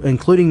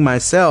 including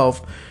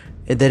myself,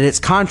 that it's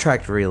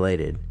contract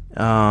related.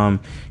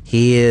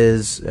 He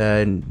is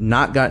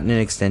not gotten an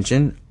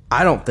extension.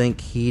 I don't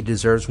think he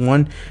deserves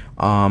one.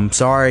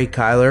 Sorry,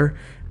 Kyler.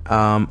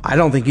 I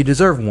don't think you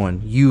deserve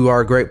one. You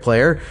are a great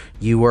player.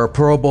 You were a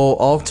Pro Bowl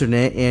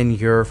alternate in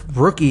your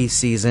rookie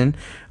season,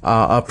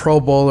 a Pro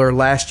Bowler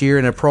last year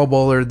and a Pro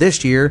Bowler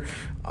this year.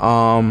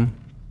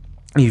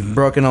 You've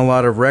broken a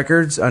lot of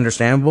records,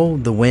 understandable.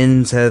 The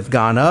wins have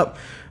gone up.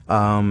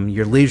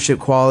 Your leadership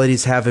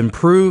qualities have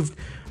improved.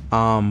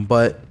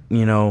 But,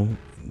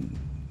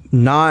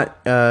 not,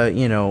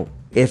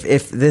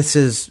 if this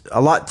is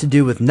a lot to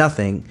do with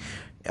nothing,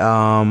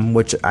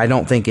 which I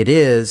don't think it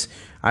is,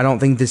 I don't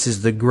think this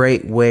is the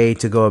great way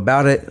to go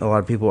about it. A lot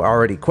of people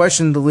already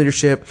question the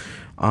leadership,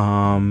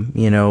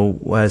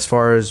 as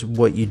far as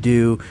what you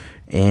do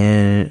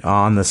and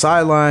on the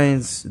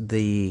sidelines,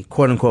 the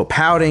quote-unquote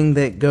pouting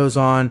that goes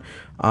on.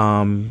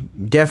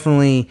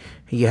 Definitely,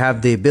 you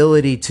have the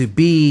ability to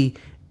be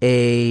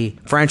a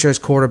franchise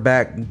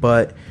quarterback,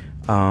 but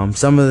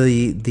some of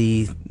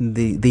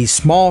the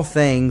small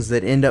things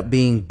that end up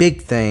being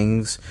big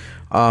things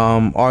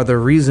are the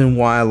reason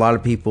why a lot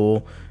of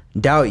people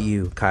doubt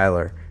you,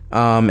 Kyler.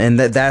 And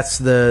that's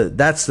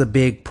the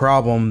big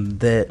problem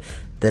that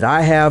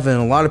I have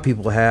and a lot of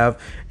people have,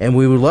 and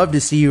we would love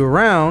to see you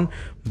around,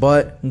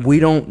 but we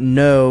don't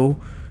know,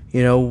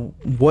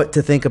 what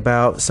to think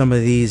about some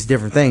of these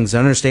different things. I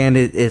understand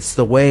it's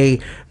the way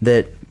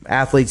that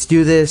athletes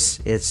do this.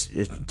 It's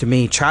to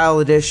me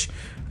childish.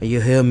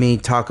 You'll hear me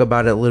talk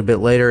about it a little bit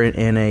later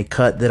in a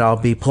cut that I'll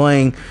be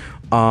playing.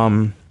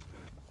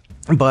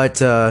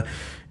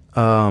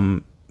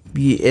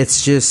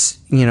 It's just,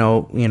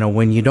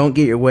 when you don't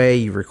get your way,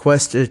 you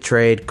request a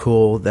trade,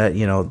 cool, that,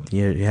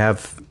 you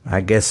have,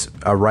 I guess,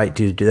 a right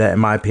to do that, in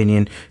my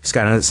opinion. Just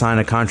got to sign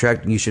a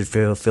contract, and you should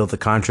fill the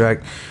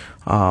contract.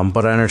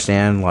 But I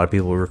understand a lot of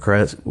people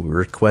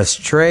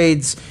request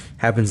trades.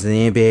 Happens in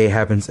the NBA,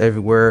 happens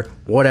everywhere,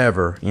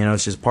 whatever.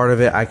 It's just part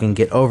of it. I can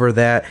get over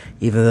that,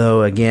 even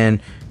though,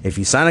 again, if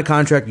you sign a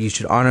contract, you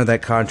should honor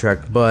that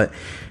contract. But,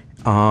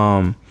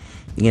 the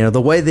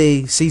way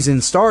the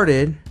season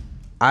started,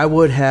 I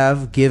would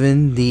have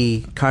given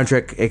the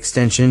contract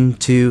extension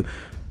to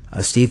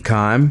Steve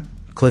Keim,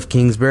 Cliff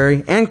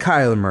Kingsbury, and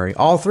Kyler Murray,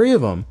 all three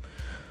of them.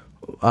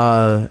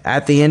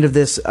 At the end of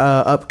this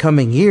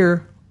upcoming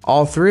year,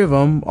 all three of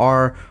them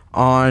are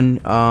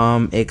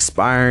on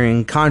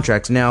expiring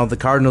contracts. Now, the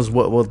Cardinals,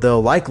 what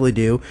they'll likely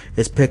do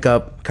is pick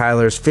up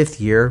Kyler's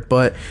fifth year,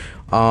 but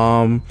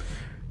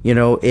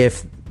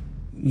if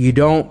you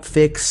don't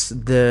fix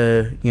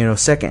the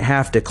second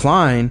half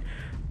decline,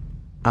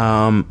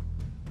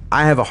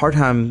 I have a hard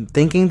time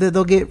thinking that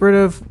they'll get rid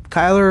of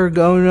Kyler or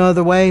go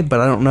another way, but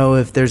I don't know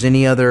if there's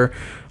any other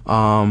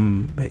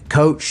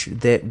coach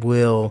that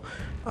will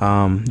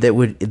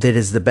that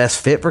is the best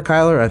fit for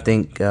Kyler. I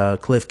think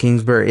Cliff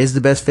Kingsbury is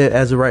the best fit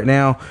as of right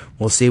now.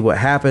 We'll see what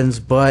happens,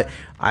 but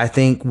I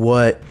think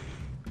what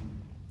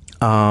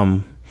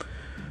Michael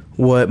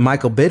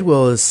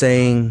Bidwill is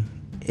saying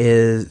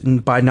is,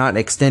 by not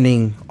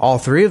extending all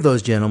three of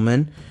those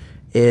gentlemen,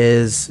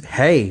 is,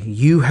 hey,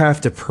 you have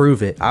to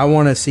prove it. I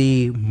want to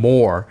see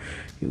more.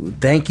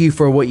 Thank you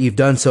for what you've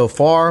done so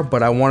far,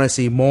 but I want to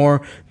see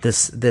more.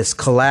 This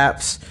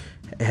collapse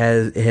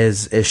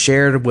is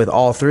shared with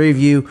all three of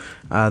you.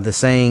 The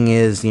saying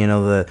is,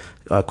 the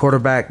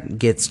quarterback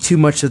gets too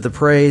much of the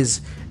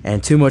praise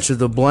and too much of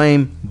the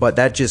blame, but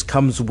that just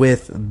comes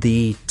with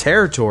the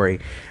territory.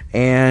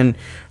 And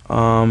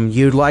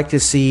you'd like to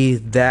see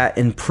that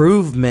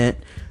improvement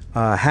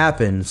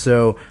happen.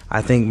 So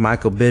I think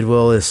Michael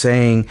Bidwill is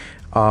saying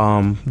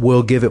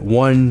we'll give it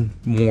one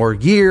more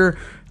year.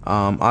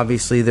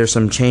 Obviously, there's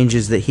some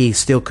changes that he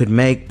still could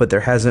make, but there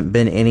hasn't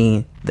been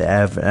any that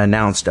have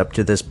announced up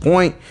to this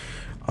point.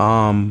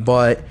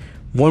 But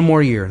one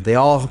more year. They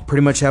all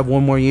pretty much have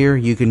one more year.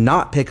 You can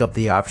not pick up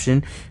the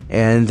option,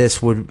 and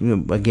this would,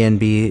 again,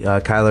 be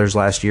Kyler's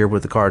last year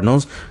with the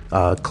Cardinals.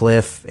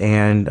 Cliff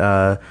and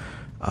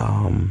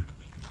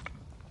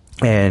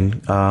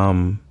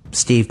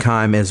Steve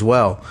Keim as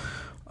well.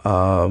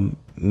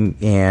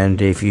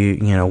 And if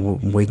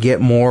we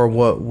get more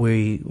what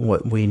we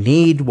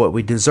need, what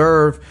we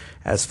deserve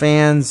as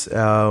fans,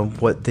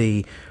 what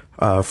the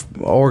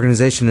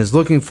organization is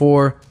looking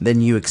for, then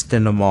you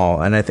extend them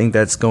all. And I think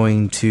that's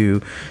going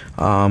to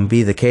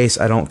be the case.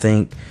 I don't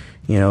think,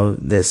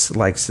 this,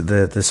 like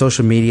the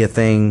social media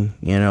thing,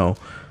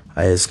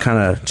 is kind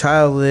of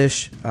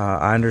childish.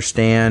 I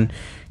understand,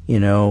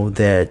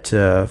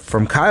 that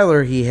from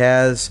Kyler, he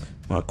has,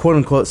 quote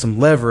unquote, some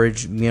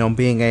leverage,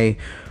 being a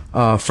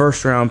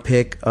first round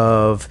pick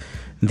of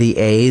the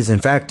A's. In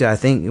fact, I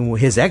think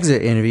his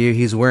exit interview,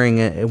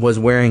 was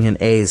wearing an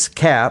A's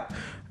cap.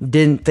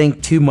 Didn't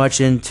think too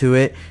much into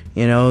it.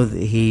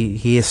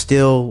 He has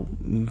still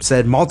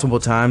said multiple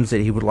times that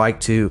he would like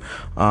to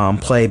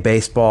play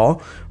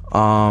baseball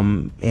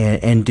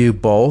and do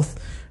both.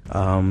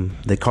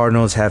 The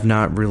Cardinals have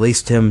not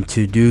released him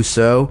to do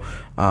so,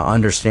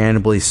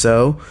 understandably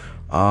so.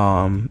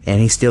 And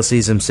he still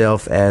sees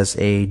himself as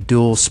a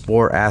dual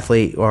sport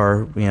athlete,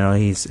 or,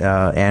 he's,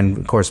 and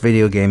of course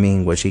video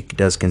gaming, which he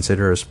does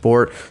consider a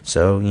sport.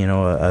 So,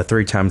 a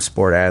 3-time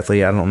sport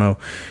athlete. I don't know.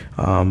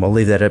 I'll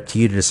leave that up to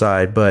you to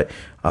decide, but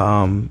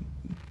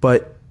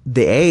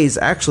the A's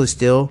actually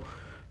still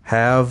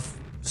have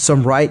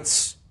some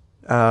rights,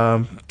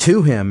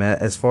 to him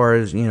as far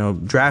as,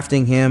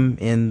 drafting him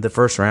in the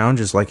first round,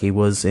 just like he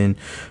was in,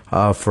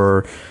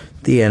 for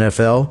the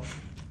NFL.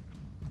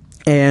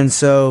 And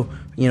so,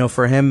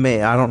 for him,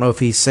 I don't know if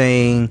he's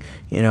saying,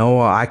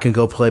 I can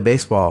go play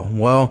baseball.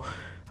 Well,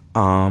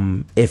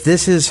 if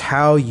this is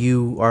how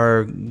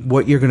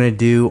what you're going to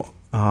do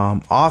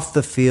off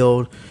the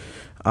field,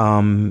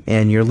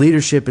 and your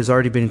leadership has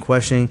already been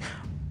questioning,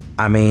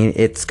 I mean,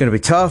 it's going to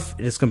be tough.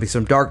 It's going to be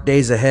some dark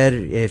days ahead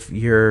if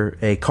you're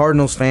a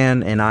Cardinals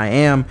fan, and I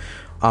am.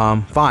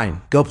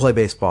 Fine, go play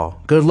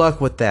baseball. Good luck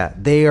with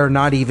that. They are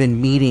not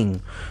even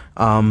meeting.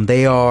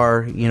 They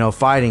are,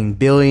 fighting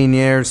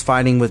billionaires,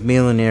 fighting with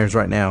millionaires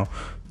right now.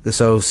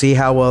 So see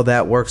how well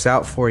that works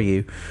out for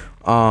you.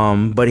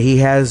 But he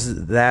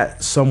has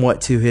that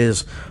somewhat to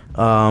his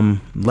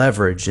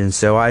leverage. And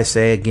so I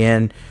say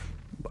again,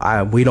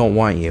 we don't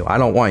want you. I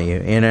don't want you.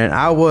 And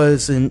I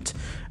wasn't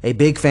a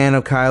big fan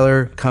of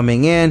Kyler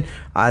coming in.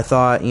 I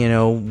thought,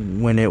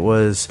 when it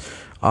was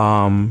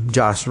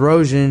Josh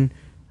Rosen,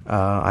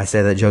 I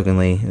say that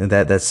jokingly,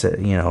 that's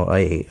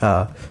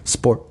a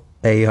sport,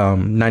 a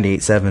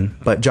 98.7,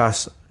 but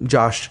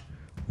Josh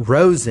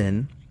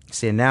Rosen.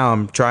 See, now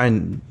I'm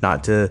trying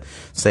not to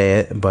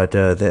say it, but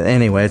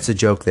anyway, it's a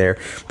joke there.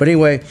 But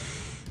anyway,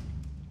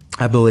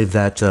 I believe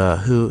that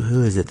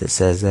who is it that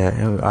says that?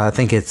 I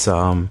think it's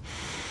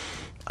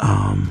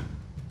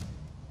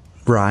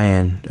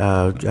Ryan.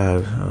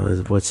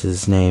 What's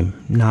his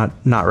name?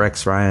 Not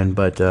Rex Ryan,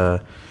 but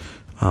the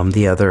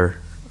other.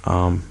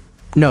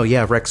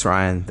 Rex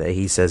Ryan. That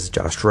he says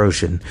Josh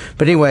Rosen.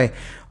 But anyway,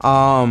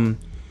 that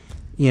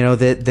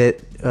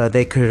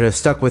they could have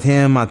stuck with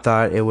him. I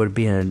thought it would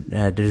be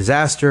a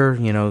disaster,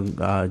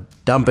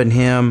 dumping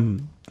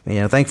him.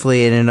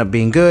 Thankfully it ended up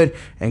being good,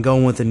 and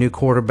going with a new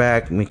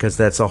quarterback, because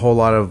that's a whole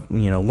lot of,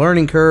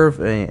 learning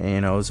curve.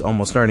 It's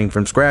almost starting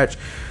from scratch.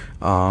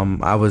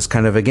 I was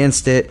kind of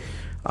against it.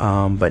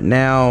 But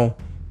now,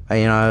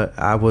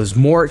 I was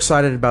more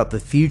excited about the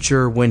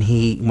future when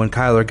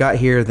Kyler got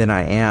here than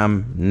I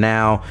am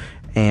now.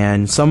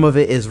 And some of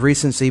it is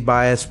recency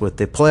bias with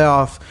the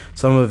playoff.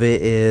 Some of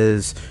it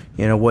is,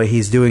 what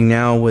he's doing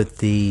now with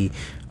the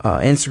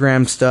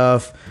Instagram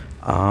stuff.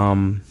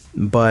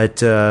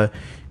 But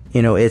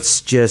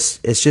it's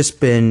just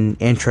been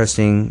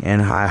interesting,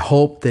 and I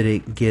hope that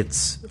it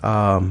gets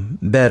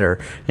better.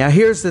 Now,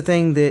 here's the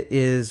thing that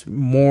is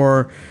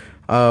more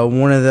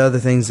one of the other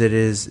things that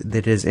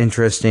is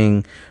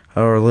interesting,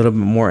 or a little bit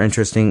more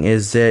interesting,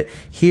 is that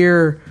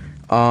here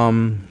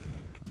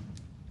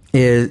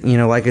is,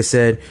 like I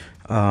said,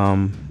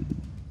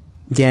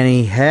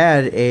 Danny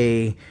had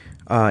a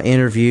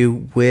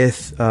interview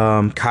with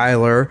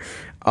Kyler,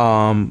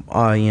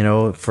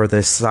 for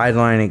the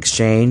sideline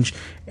exchange.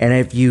 And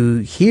if you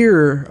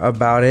hear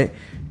about it,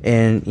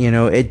 and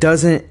it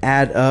doesn't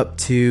add up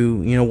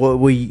to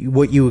what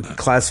you would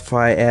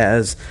classify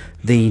as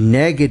the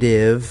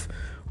negative,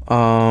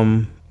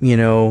 of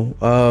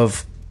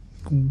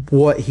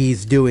what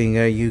he's doing,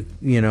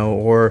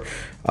 or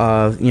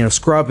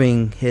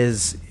scrubbing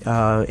his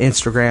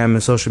Instagram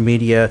and social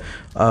media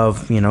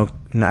of,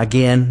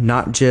 again,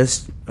 not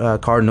just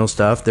Cardinal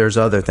stuff. There's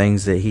other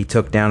things that he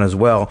took down as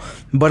well,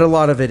 but a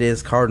lot of it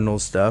is Cardinal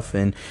stuff,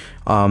 and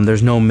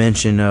there's no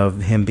mention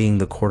of him being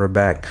the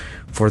quarterback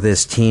for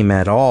this team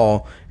at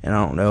all. And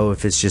I don't know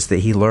if it's just that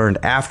he learned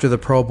after the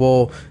Pro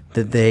Bowl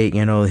that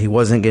he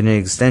wasn't getting an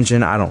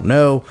extension. I don't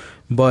know.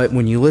 But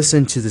when you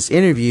listen to this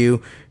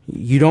interview,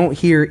 you don't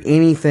hear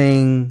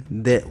anything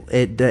that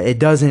it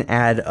doesn't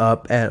add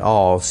up at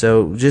all.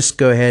 So just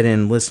go ahead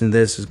and listen to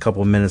this. It's a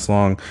couple of minutes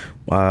long.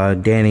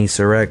 Danny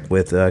Sarek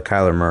with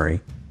Kyler Murray.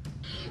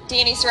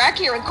 Danny Sarek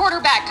here with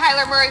quarterback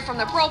Kyler Murray from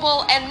the Pro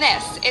Bowl, and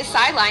this is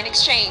Sideline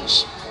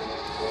Exchange.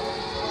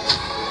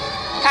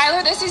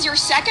 Kyler, this is your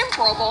second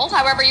Pro Bowl.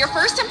 However, your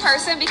first in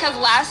person because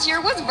last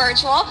year was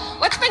virtual.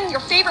 What's been your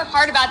favorite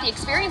part about the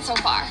experience so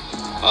far?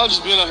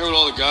 Just being out here with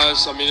all the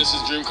guys. I mean, this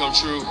is a dream come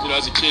true. You know,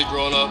 as a kid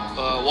growing up,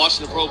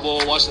 watching the Pro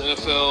Bowl, watching the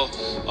NFL,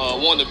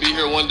 wanting to be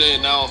here one day,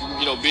 and now,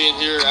 you know, being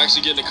here,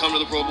 actually getting to come to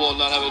the Pro Bowl and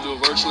not having to do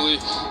it virtually,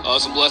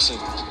 it's a blessing.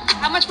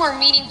 How much more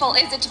meaningful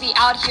is it to be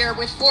out here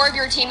with 4 of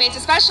your teammates,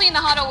 especially in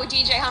the huddle with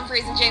DJ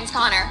Humphries and James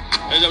Conner?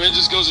 And, I mean, it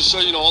just goes to show,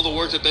 you know, all the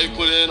work that they've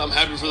put in. I'm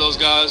happy for those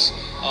guys.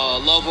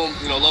 Love them,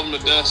 you know, love them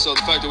to death. So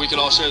the fact that we can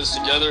all share this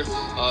together,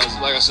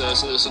 like I said,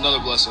 it's another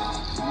blessing.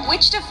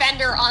 Which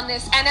defender on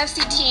this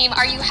NFC team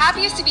are you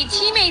happiest to be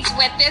teammates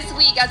with this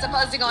week as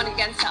opposed to going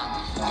against them?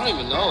 I don't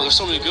even know. There's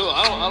so many good.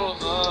 I don't.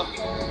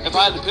 If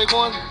I had to pick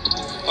one,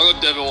 I'll go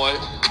Devin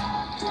White.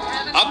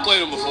 I've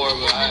played him before,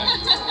 but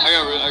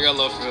I got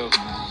love for him.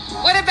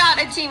 What about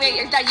a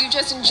teammate that you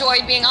just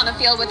enjoyed being on the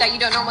field with that you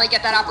don't normally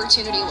get that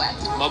opportunity with?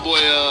 My boy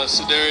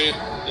Sedarian,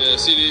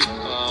 CD.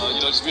 You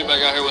know, just being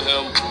back out here with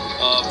him.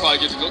 Probably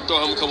get to go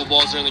throw him a couple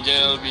balls during the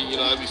game.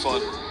 That'd be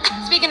fun.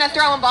 Speaking of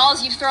throwing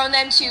balls, you've thrown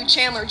them to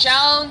Chandler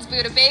Jones,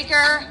 Buda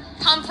Baker,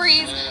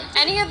 Humphries.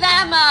 Any of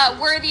them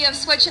worthy of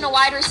switching a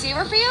wide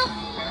receiver for you?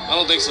 I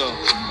don't think so.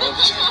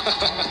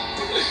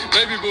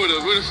 Maybe Buda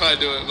probably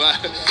do it, but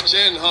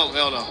Shannon Hump,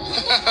 hell no.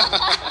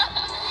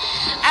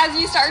 As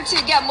you start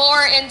to get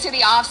more into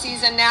the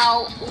offseason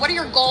now, what are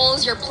your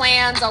goals, your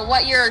plans on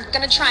what you're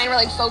going to try and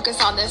really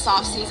focus on this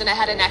offseason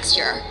ahead of next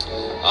year?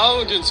 I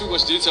won't get into too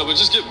much detail, but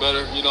just get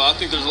better. You know, I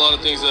think there's a lot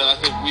of things that I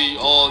think we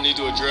all need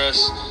to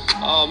address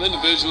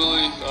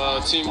individually,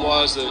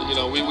 team-wise, that, you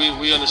know,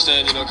 we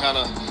understand, you know, kind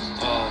of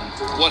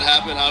what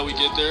happened, how we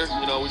get there.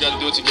 You know, we got to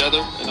do it together.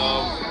 And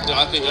you know,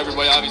 I think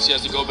everybody obviously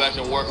has to go back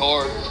and work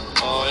hard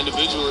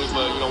individually,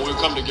 but, you know, when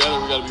we come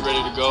together, we got to be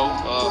ready to go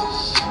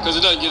because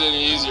it doesn't get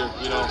any easier.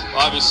 You know,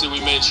 obviously we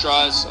made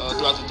strides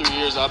throughout the 3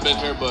 years I've been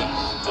here, but,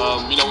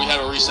 you know, we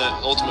haven't reached that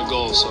ultimate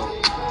goal. So.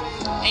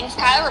 Thanks,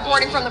 Kyler.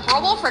 Reporting from the Pro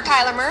Bowl for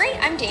Kyler Murray,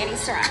 I'm Danny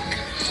Sarak.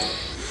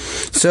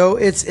 So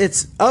it's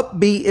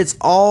upbeat. It's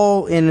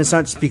all, and it's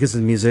not just because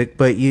of the music,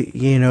 but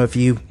you know, if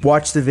you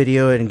watch the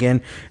video, and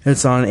again,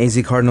 it's on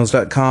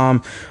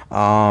azcardinals.com,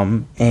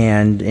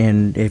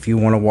 and if you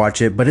want to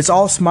watch it, but it's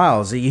all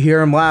smiles. You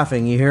hear him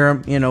laughing, you hear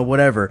him, you know,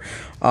 whatever.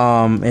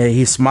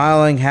 He's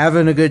smiling,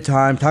 having a good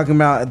time, talking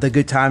about the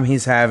good time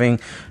he's having,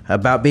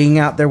 about being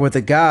out there with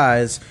the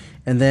guys.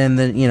 And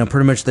then, you know,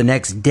 pretty much the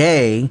next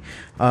day, you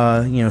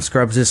know,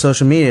 scrubs his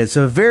social media.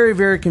 So very,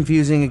 very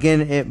confusing.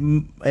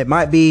 Again, it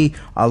might be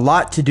a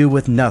lot to do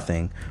with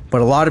nothing,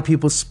 but a lot of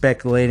people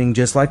speculating,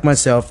 just like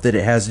myself, that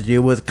it has to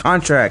do with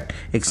contract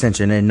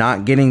extension and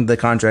not getting the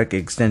contract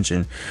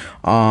extension.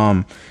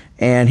 And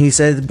he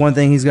said one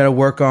thing he's got to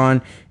work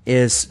on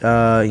is,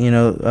 you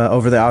know,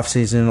 over the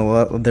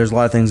offseason, there's a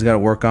lot of things he's got to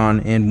work on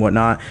and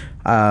whatnot.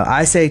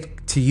 I say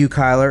to you,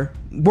 Kyler,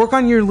 work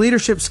on your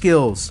leadership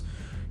skills.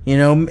 You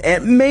know,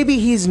 maybe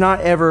he's not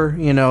ever,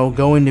 you know,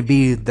 going to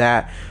be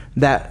that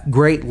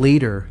great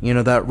leader, you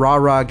know, that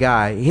rah-rah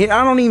guy.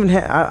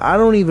 I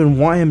don't even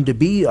want him to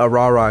be a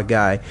rah-rah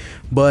guy,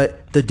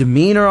 but the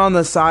demeanor on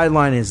the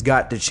sideline has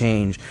got to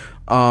change.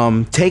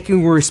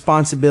 Taking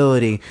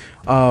responsibility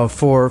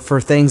for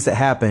things that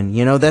happen.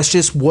 You know, that's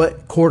just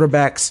what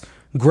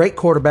great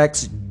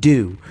quarterbacks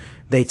do.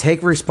 They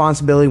take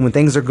responsibility when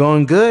things are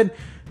going good,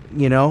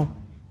 you know.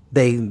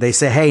 They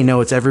say, hey,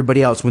 no, it's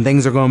everybody else. When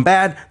things are going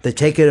bad, they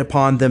take it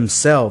upon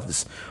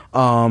themselves.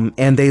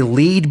 And they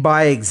lead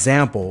by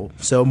example.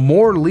 So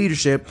more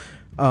leadership,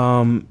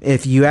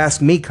 if you ask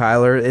me,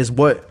 Kyler, is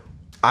what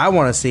I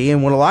want to see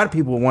and what a lot of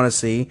people want to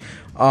see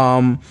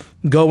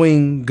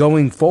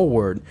going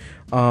forward.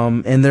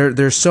 And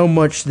there's so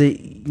much that,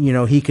 you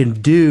know, he can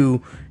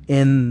do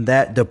in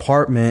that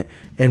department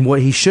and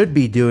what he should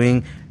be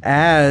doing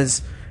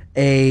as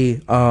a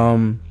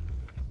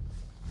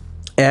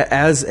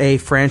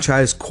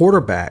franchise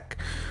quarterback.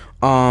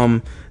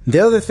 The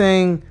other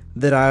thing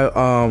that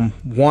I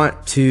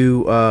want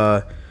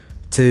to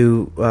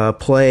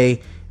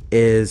play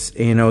is,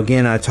 you know,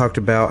 again, I talked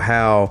about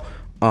how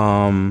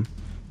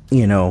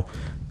you know,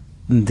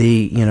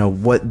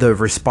 what the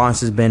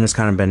response has been has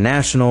kind of been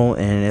national,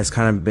 and it's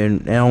kind of been,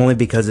 and only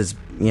because it's,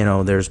 you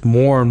know, there's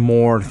more and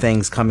more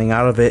things coming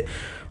out of it.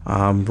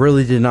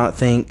 Really did not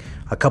think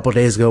a couple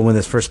days ago when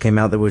this first came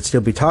out that we'd still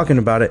be talking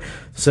about it.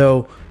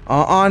 So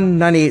on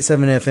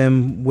 98.7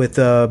 FM with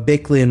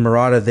Bickley and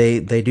Murata,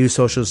 they do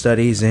social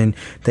studies, and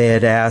they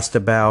had asked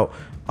about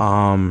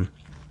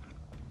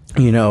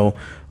you know,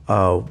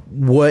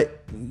 what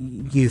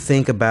you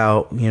think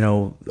about, you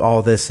know,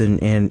 all this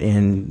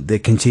and the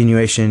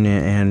continuation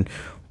and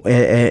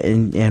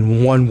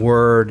one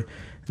word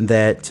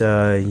that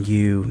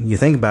you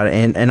think about it.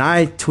 And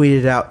I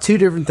tweeted out two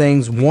different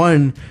things.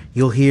 One,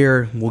 we'll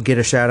get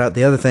a shout out.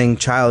 The other thing,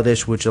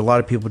 childish, which a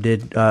lot of people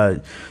did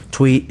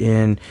tweet,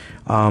 and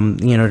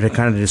you know, to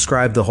kind of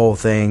describe the whole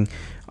thing.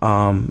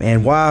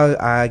 And while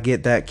I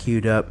get that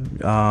queued up,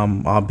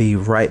 I'll be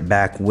right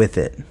back with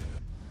it.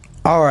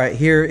 All right,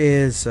 here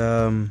is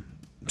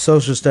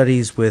social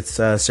studies with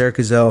Sarah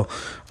Cazell,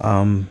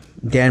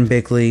 Dan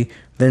Bickley,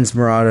 Vince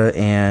Murata,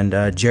 and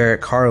Jarrett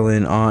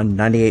Carlin on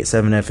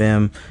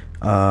 98.7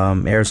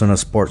 FM, Arizona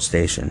Sports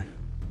Station.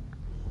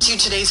 To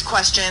today's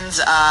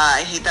questions,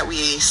 I hate that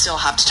we still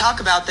have to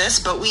talk about this,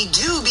 but we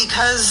do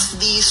because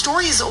the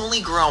story is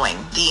only growing.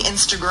 The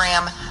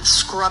Instagram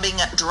scrubbing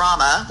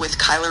drama with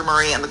Kyler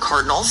Murray and the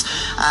Cardinals.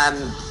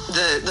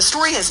 The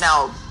story has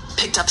now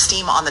picked up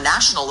steam on the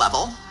national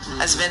level.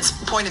 As Vince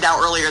pointed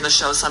out earlier in the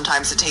show,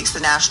 sometimes it takes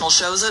the national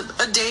shows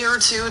a day or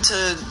two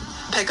to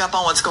pick up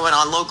on what's going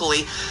on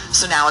locally.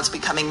 So now it's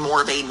becoming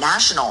more of a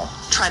national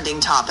trending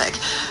topic.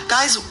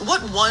 Guys,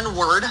 what one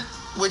word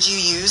would you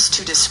use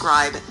to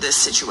describe this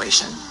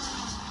situation?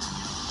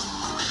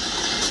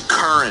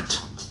 Current.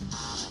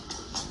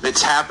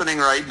 It's happening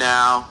right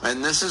now,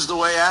 and this is the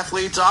way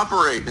athletes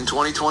operate in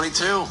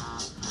 2022.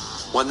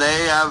 When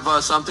they have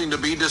something to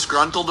be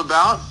disgruntled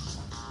about,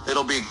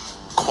 it'll be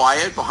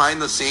quiet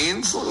behind the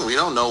scenes. We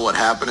don't know what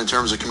happened in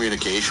terms of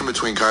communication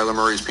between Kyler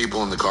Murray's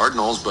people and the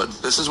Cardinals, but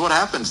this is what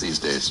happens these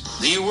days.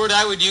 The word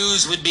I would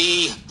use would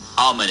be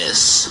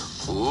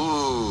ominous.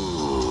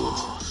 Ooh.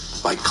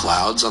 Like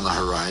clouds on the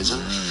horizon?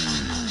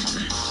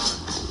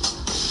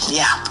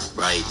 Yeah.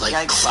 Right, like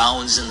Yikes.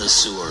 clowns in the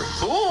sewer.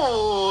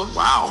 Ooh.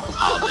 Wow.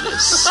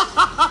 Ominous.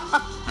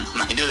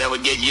 I knew that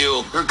would get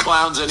you. Are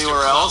clowns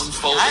anywhere else?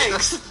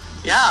 Yikes.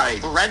 Yeah,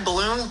 Right. red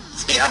balloon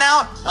peeping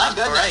out. My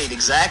goodness. Right,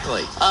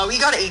 exactly. We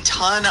got a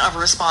ton of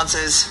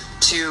responses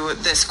to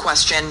this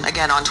question,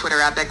 again on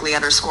Twitter at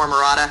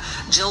Bickley_Murata.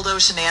 Jildo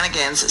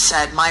Shenanigans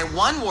said,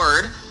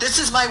 this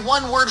is my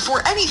one word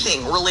for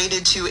anything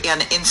related to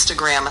an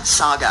Instagram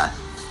saga.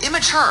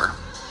 Immature.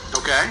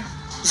 Okay.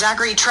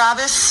 Zachary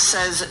Travis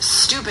says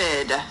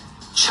stupid.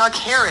 Chuck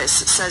Harris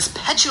says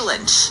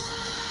petulant.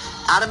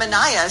 Adam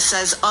Anaya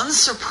says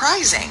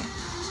unsurprising.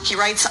 He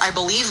writes, I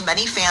believe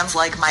many fans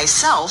like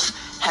myself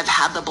have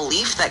had the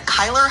belief that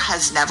Kyler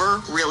has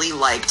never really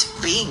liked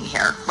being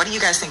here. What do you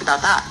guys think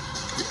about that?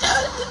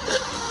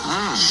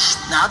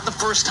 Not the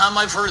first time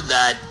I've heard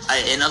that.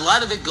 And a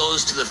lot of it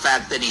goes to the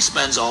fact that he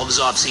spends all of his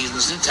off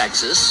seasons in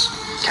Texas.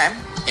 Okay.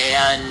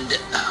 And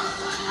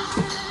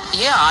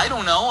yeah, I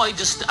don't know. I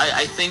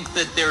think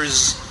that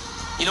there's,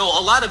 a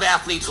lot of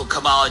athletes will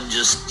come out and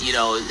just,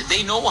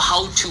 they know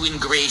how to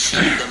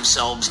ingratiate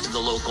themselves to the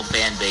local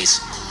fan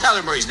base.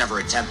 Kyler Murray's never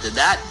attempted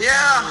that.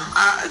 Yeah,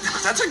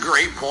 that's a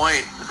great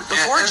point.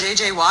 Before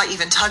J.J. Watt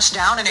even touched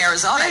down in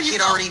Arizona, Yeah,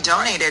 he'd already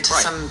donated to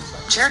some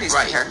charities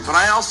right here. But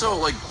I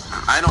also,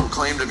 I don't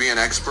claim to be an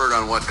expert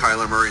on what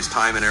Kyler Murray's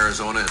time in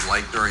Arizona is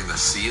like during the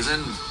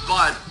season,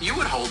 but you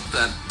would hope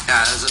that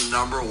as a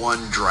number one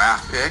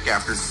draft pick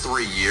after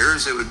 3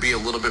 years, it would be a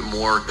little bit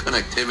more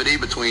connectivity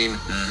between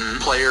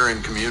player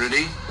and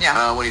community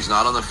when he's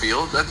not on the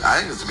field. I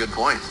think that's a good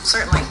point.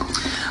 Certainly.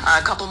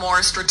 A couple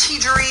more.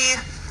 Strategery,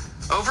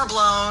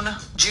 overblown,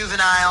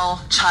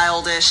 juvenile,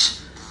 childish,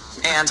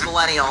 and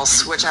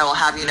millennials, which I will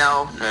have you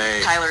know,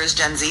 Kyler is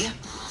Gen Z.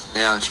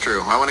 Yeah, that's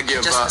true. I want to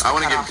give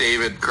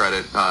David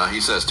credit.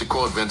 He says, to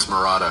quote Vince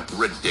Murata,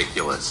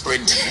 ridiculous.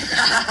 Keep it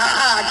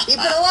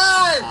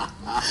alive.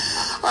 All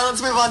right,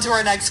 let's move on to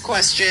our next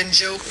question,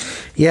 Joe.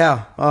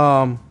 Yeah.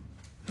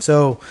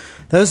 So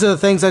those are the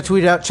things I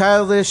tweeted out.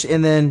 Childish,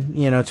 and then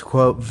to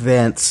quote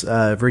Vince,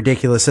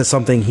 ridiculous. That's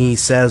something he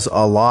says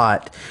a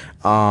lot.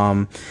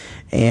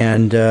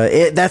 And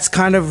that's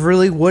kind of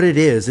really what it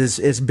is.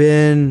 It's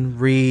been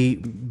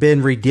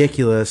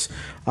ridiculous.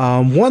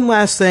 One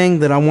last thing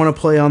that I want to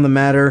play on the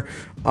matter.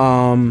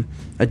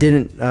 I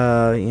didn't,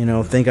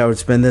 think I would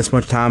spend this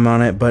much time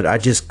on it, but I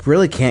just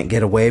really can't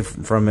get away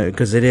from it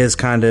because it is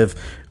kind of,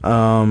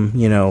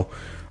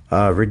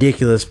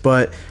 ridiculous.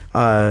 But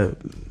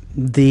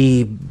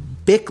the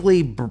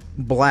Bickley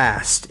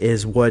Blast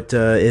is what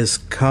is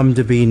come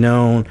to be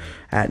known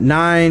at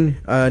 9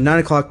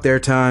 o'clock their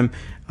time.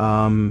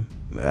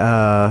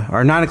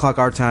 Or 9 o'clock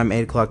our time,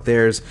 8 o'clock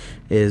theirs,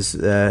 is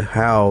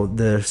how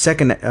the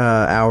second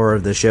hour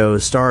of the show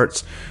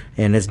starts.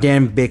 And it's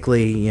Dan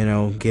Bickley,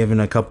 giving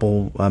a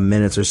couple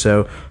minutes or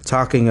so,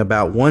 talking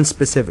about one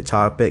specific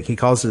topic. He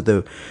calls it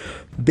the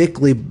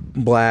Bickley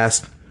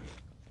Blast.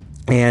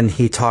 And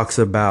he talks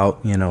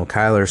about,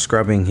 Kyler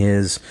scrubbing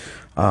his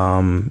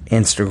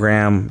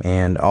Instagram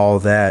and all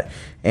that.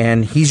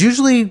 And he's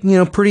usually,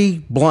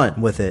 pretty blunt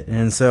with it.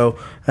 And so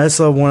that's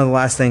one of the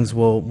last things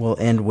we'll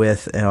end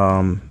with.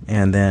 And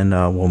then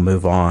we'll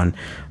move on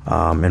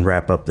and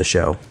wrap up the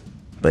show.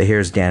 But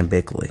here's Dan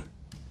Bickley.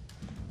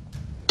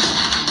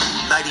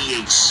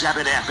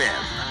 98.7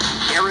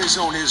 FM,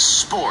 Arizona's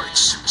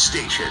sports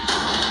station.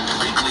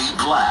 Bickley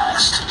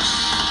Blast.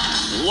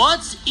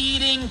 What's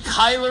eating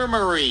Kyler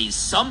Murray?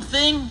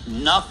 Something?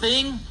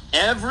 Nothing?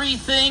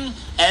 Everything?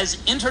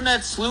 As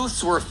internet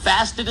sleuths were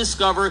fast to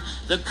discover,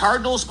 the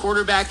Cardinals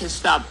quarterback has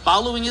stopped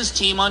following his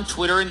team on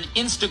Twitter and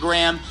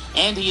Instagram,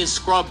 and he has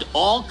scrubbed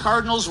all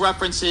Cardinals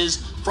references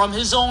from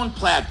his own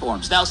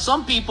platforms. Now,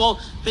 some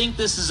people think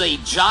this is a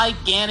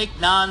gigantic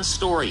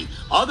non-story.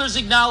 Others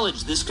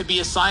acknowledge this could be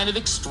a sign of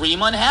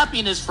extreme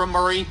unhappiness from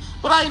Murray.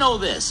 But I know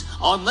this,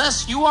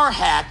 unless you are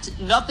hacked,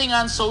 nothing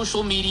on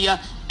social media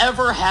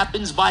ever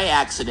happens by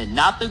accident.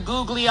 Not the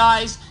googly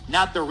eyes,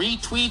 not the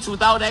retweets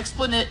without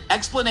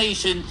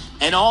explanation,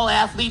 and all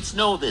athletes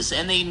know this,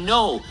 and they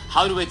know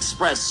how to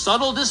express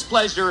subtle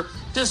displeasure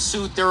to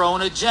suit their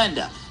own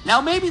agenda.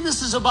 Now, maybe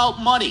this is about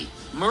money.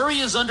 Murray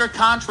is under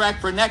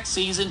contract for next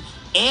season,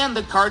 and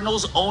the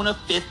Cardinals own a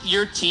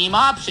fifth-year team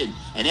option.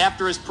 And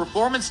after his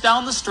performance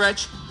down the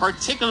stretch,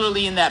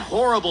 particularly in that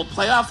horrible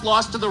playoff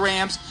loss to the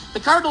Rams, the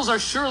Cardinals are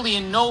surely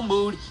in no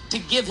mood to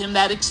give him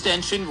that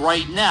extension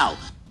right now.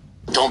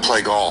 Don't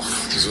play golf,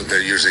 is what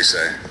they usually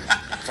say.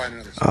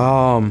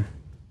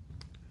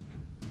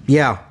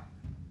 Yeah.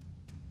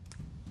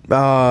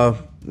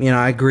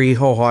 I agree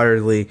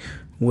wholeheartedly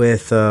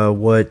with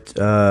what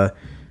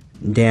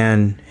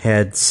Dan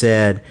had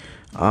said.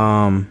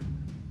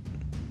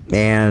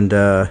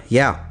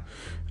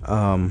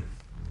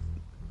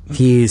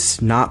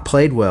 He's not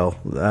played well,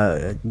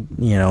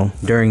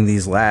 during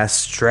these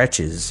last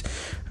stretches.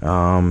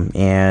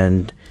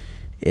 And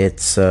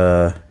it's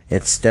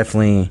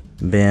definitely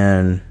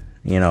been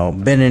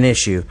an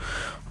issue.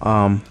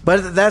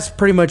 But that's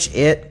pretty much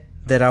it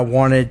that I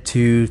wanted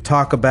to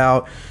talk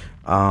about.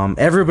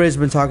 Everybody's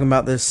been talking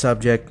about this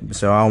subject,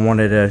 so I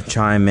wanted to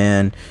chime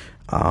in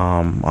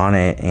on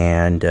it.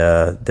 And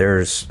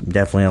there's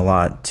definitely a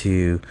lot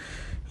to,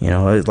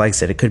 like I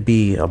said, it could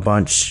be a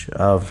bunch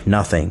of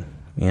nothing.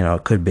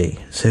 It could be.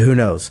 So who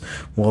knows?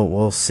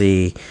 We'll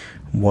see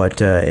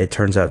what it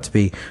turns out to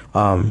be.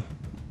 Not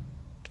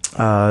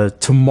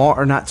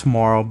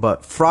tomorrow,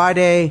 but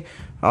Friday,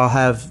 I'll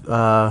have,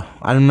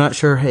 I'm not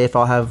sure if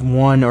I'll have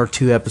 1 or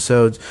 2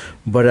 episodes,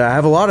 but I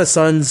have a lot of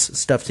Suns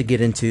stuff to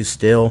get into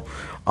still.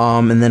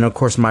 And then, of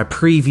course, my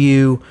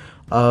preview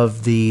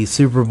of the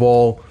Super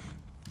Bowl.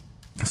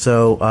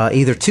 So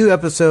either 2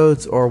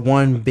 episodes or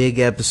 1 big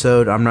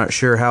episode. I'm not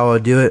sure how I'll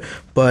do it,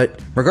 but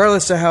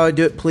regardless of how I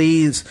do it,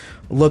 please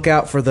look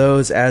out for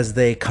those as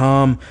they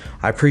come.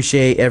 I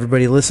appreciate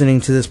everybody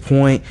listening to this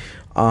point.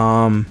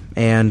 So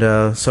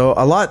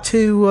a lot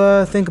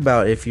to think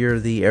about if you're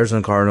the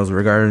Arizona Cardinals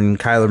regarding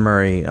Kyler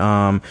Murray,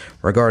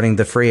 regarding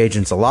the free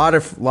agents. A lot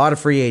of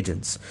free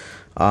agents.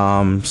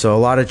 So a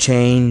lot of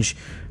change.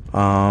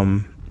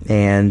 Probably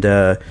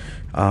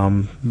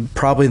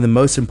the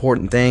most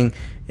important thing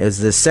is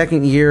the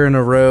second year in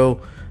a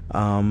row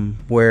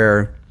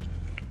where,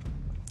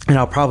 and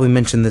I'll probably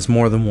mention this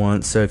more than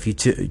once, so if you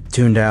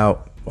tuned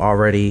out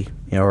already,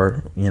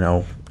 or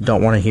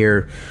don't want to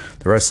hear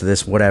the rest of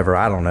this, whatever,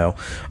 I don't know,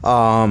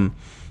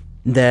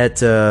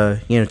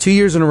 2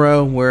 years in a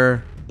row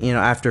where,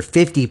 after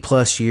 50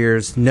 plus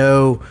years,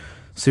 no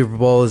Super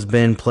Bowl has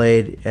been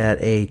played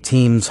at a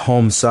team's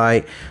home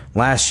site.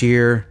 Last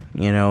year,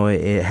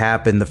 it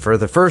happened for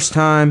the first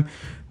time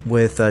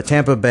with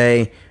Tampa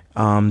Bay.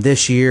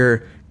 This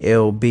year,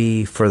 it'll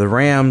be for the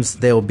Rams.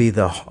 They'll be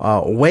the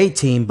away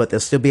team, but they'll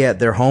still be at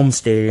their home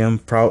stadium.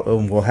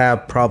 We'll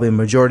have probably a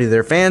majority of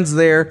their fans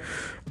there.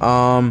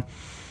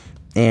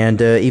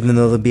 And even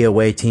though they'll be a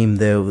away team,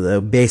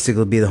 they'll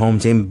basically be the home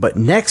team. But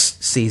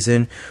next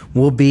season,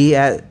 we'll be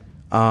at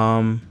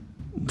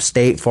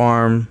State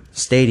Farm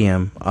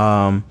Stadium.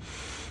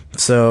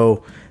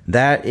 So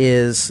that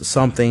is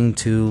something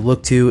to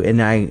look to.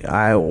 And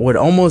I would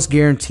almost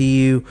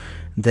guarantee you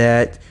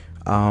that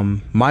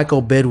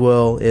Michael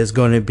Bidwill is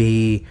going to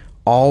be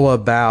all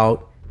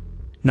about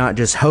not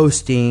just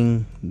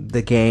hosting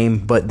the game,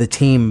 but the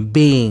team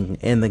being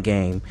in the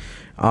game.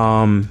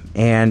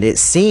 And it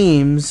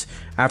seems,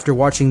 after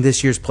watching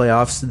this year's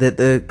playoffs, that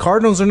the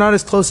Cardinals are not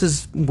as close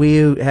as we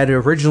had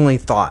originally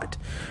thought.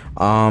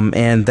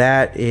 And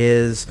that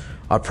is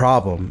a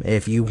problem.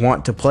 If you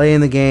want to play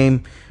in the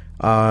game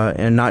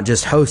and not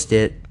just host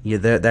it,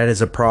 that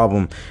is a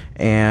problem.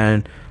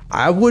 And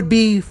I would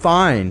be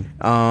fine.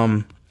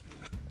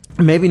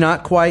 Maybe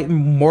not quite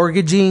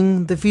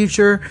mortgaging the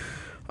future,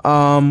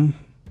 but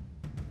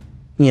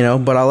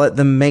I'll let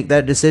them make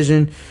that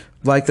decision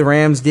like the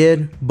Rams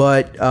did.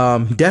 But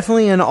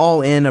definitely an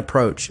all-in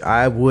approach.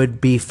 I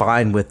would be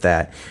fine with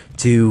that.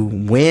 To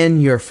win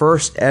your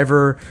first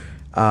ever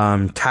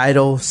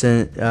title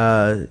since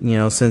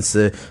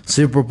the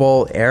Super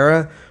Bowl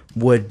era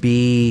would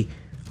be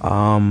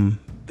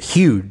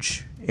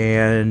huge.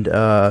 And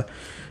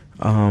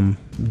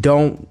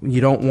you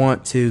don't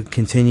want to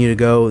continue to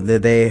go.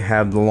 That they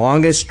have the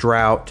longest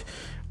drought,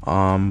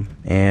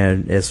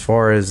 and as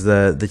far as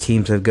the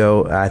teams that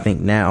go, I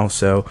think now.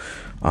 So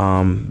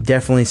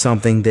definitely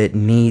something that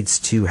needs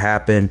to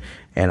happen,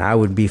 and I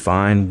would be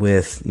fine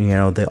with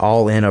the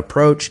all-in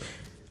approach.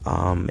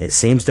 It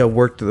seems to have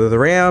worked with the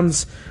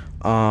Rams,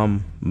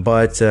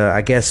 but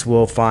I guess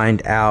we'll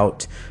find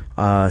out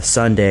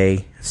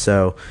Sunday.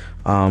 So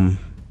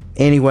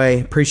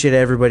anyway, appreciate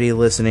everybody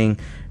listening.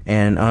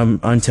 And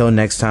until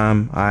next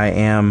time, I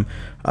am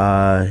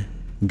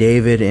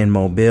David in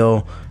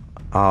Mobile.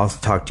 I'll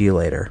talk to you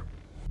later.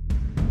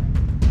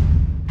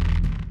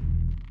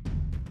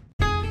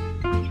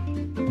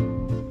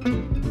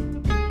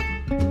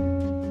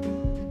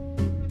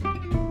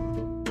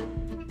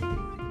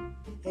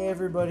 Hey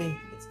everybody,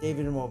 it's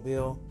David in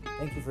Mobile.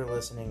 Thank you for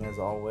listening as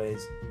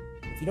always.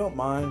 If you don't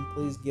mind,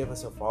 please give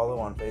us a follow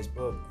on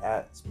Facebook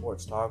at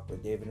Sports Talk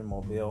with David in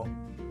Mobile.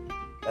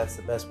 That's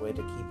the best way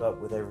to keep up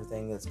with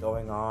everything that's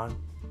going on.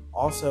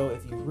 Also,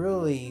 if you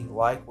really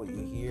like what you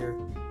hear,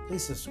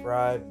 please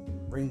subscribe,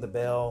 ring the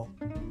bell,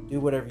 do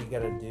whatever you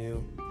gotta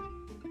do.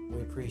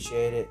 We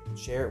appreciate it.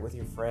 Share it with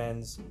your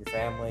friends, your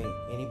family,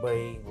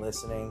 anybody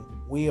listening.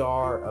 We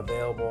are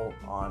available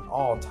on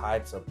all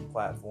types of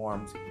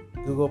platforms: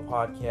 Google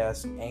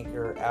Podcasts,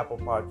 Anchor, Apple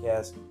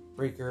Podcasts,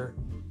 Breaker,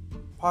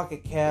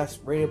 Pocket Cast,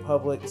 Radio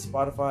Public,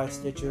 Spotify,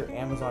 Stitcher,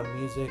 Amazon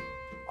Music,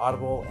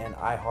 Audible, and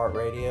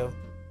iHeartRadio.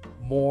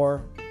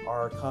 More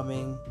are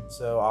coming,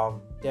 so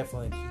I'll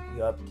definitely keep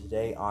you up to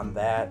date on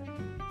that.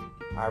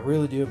 I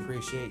really do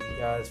appreciate you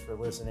guys for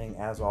listening,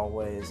 as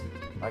always.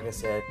 Like I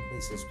said,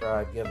 please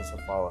subscribe, give us a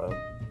follow.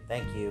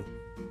 Thank you.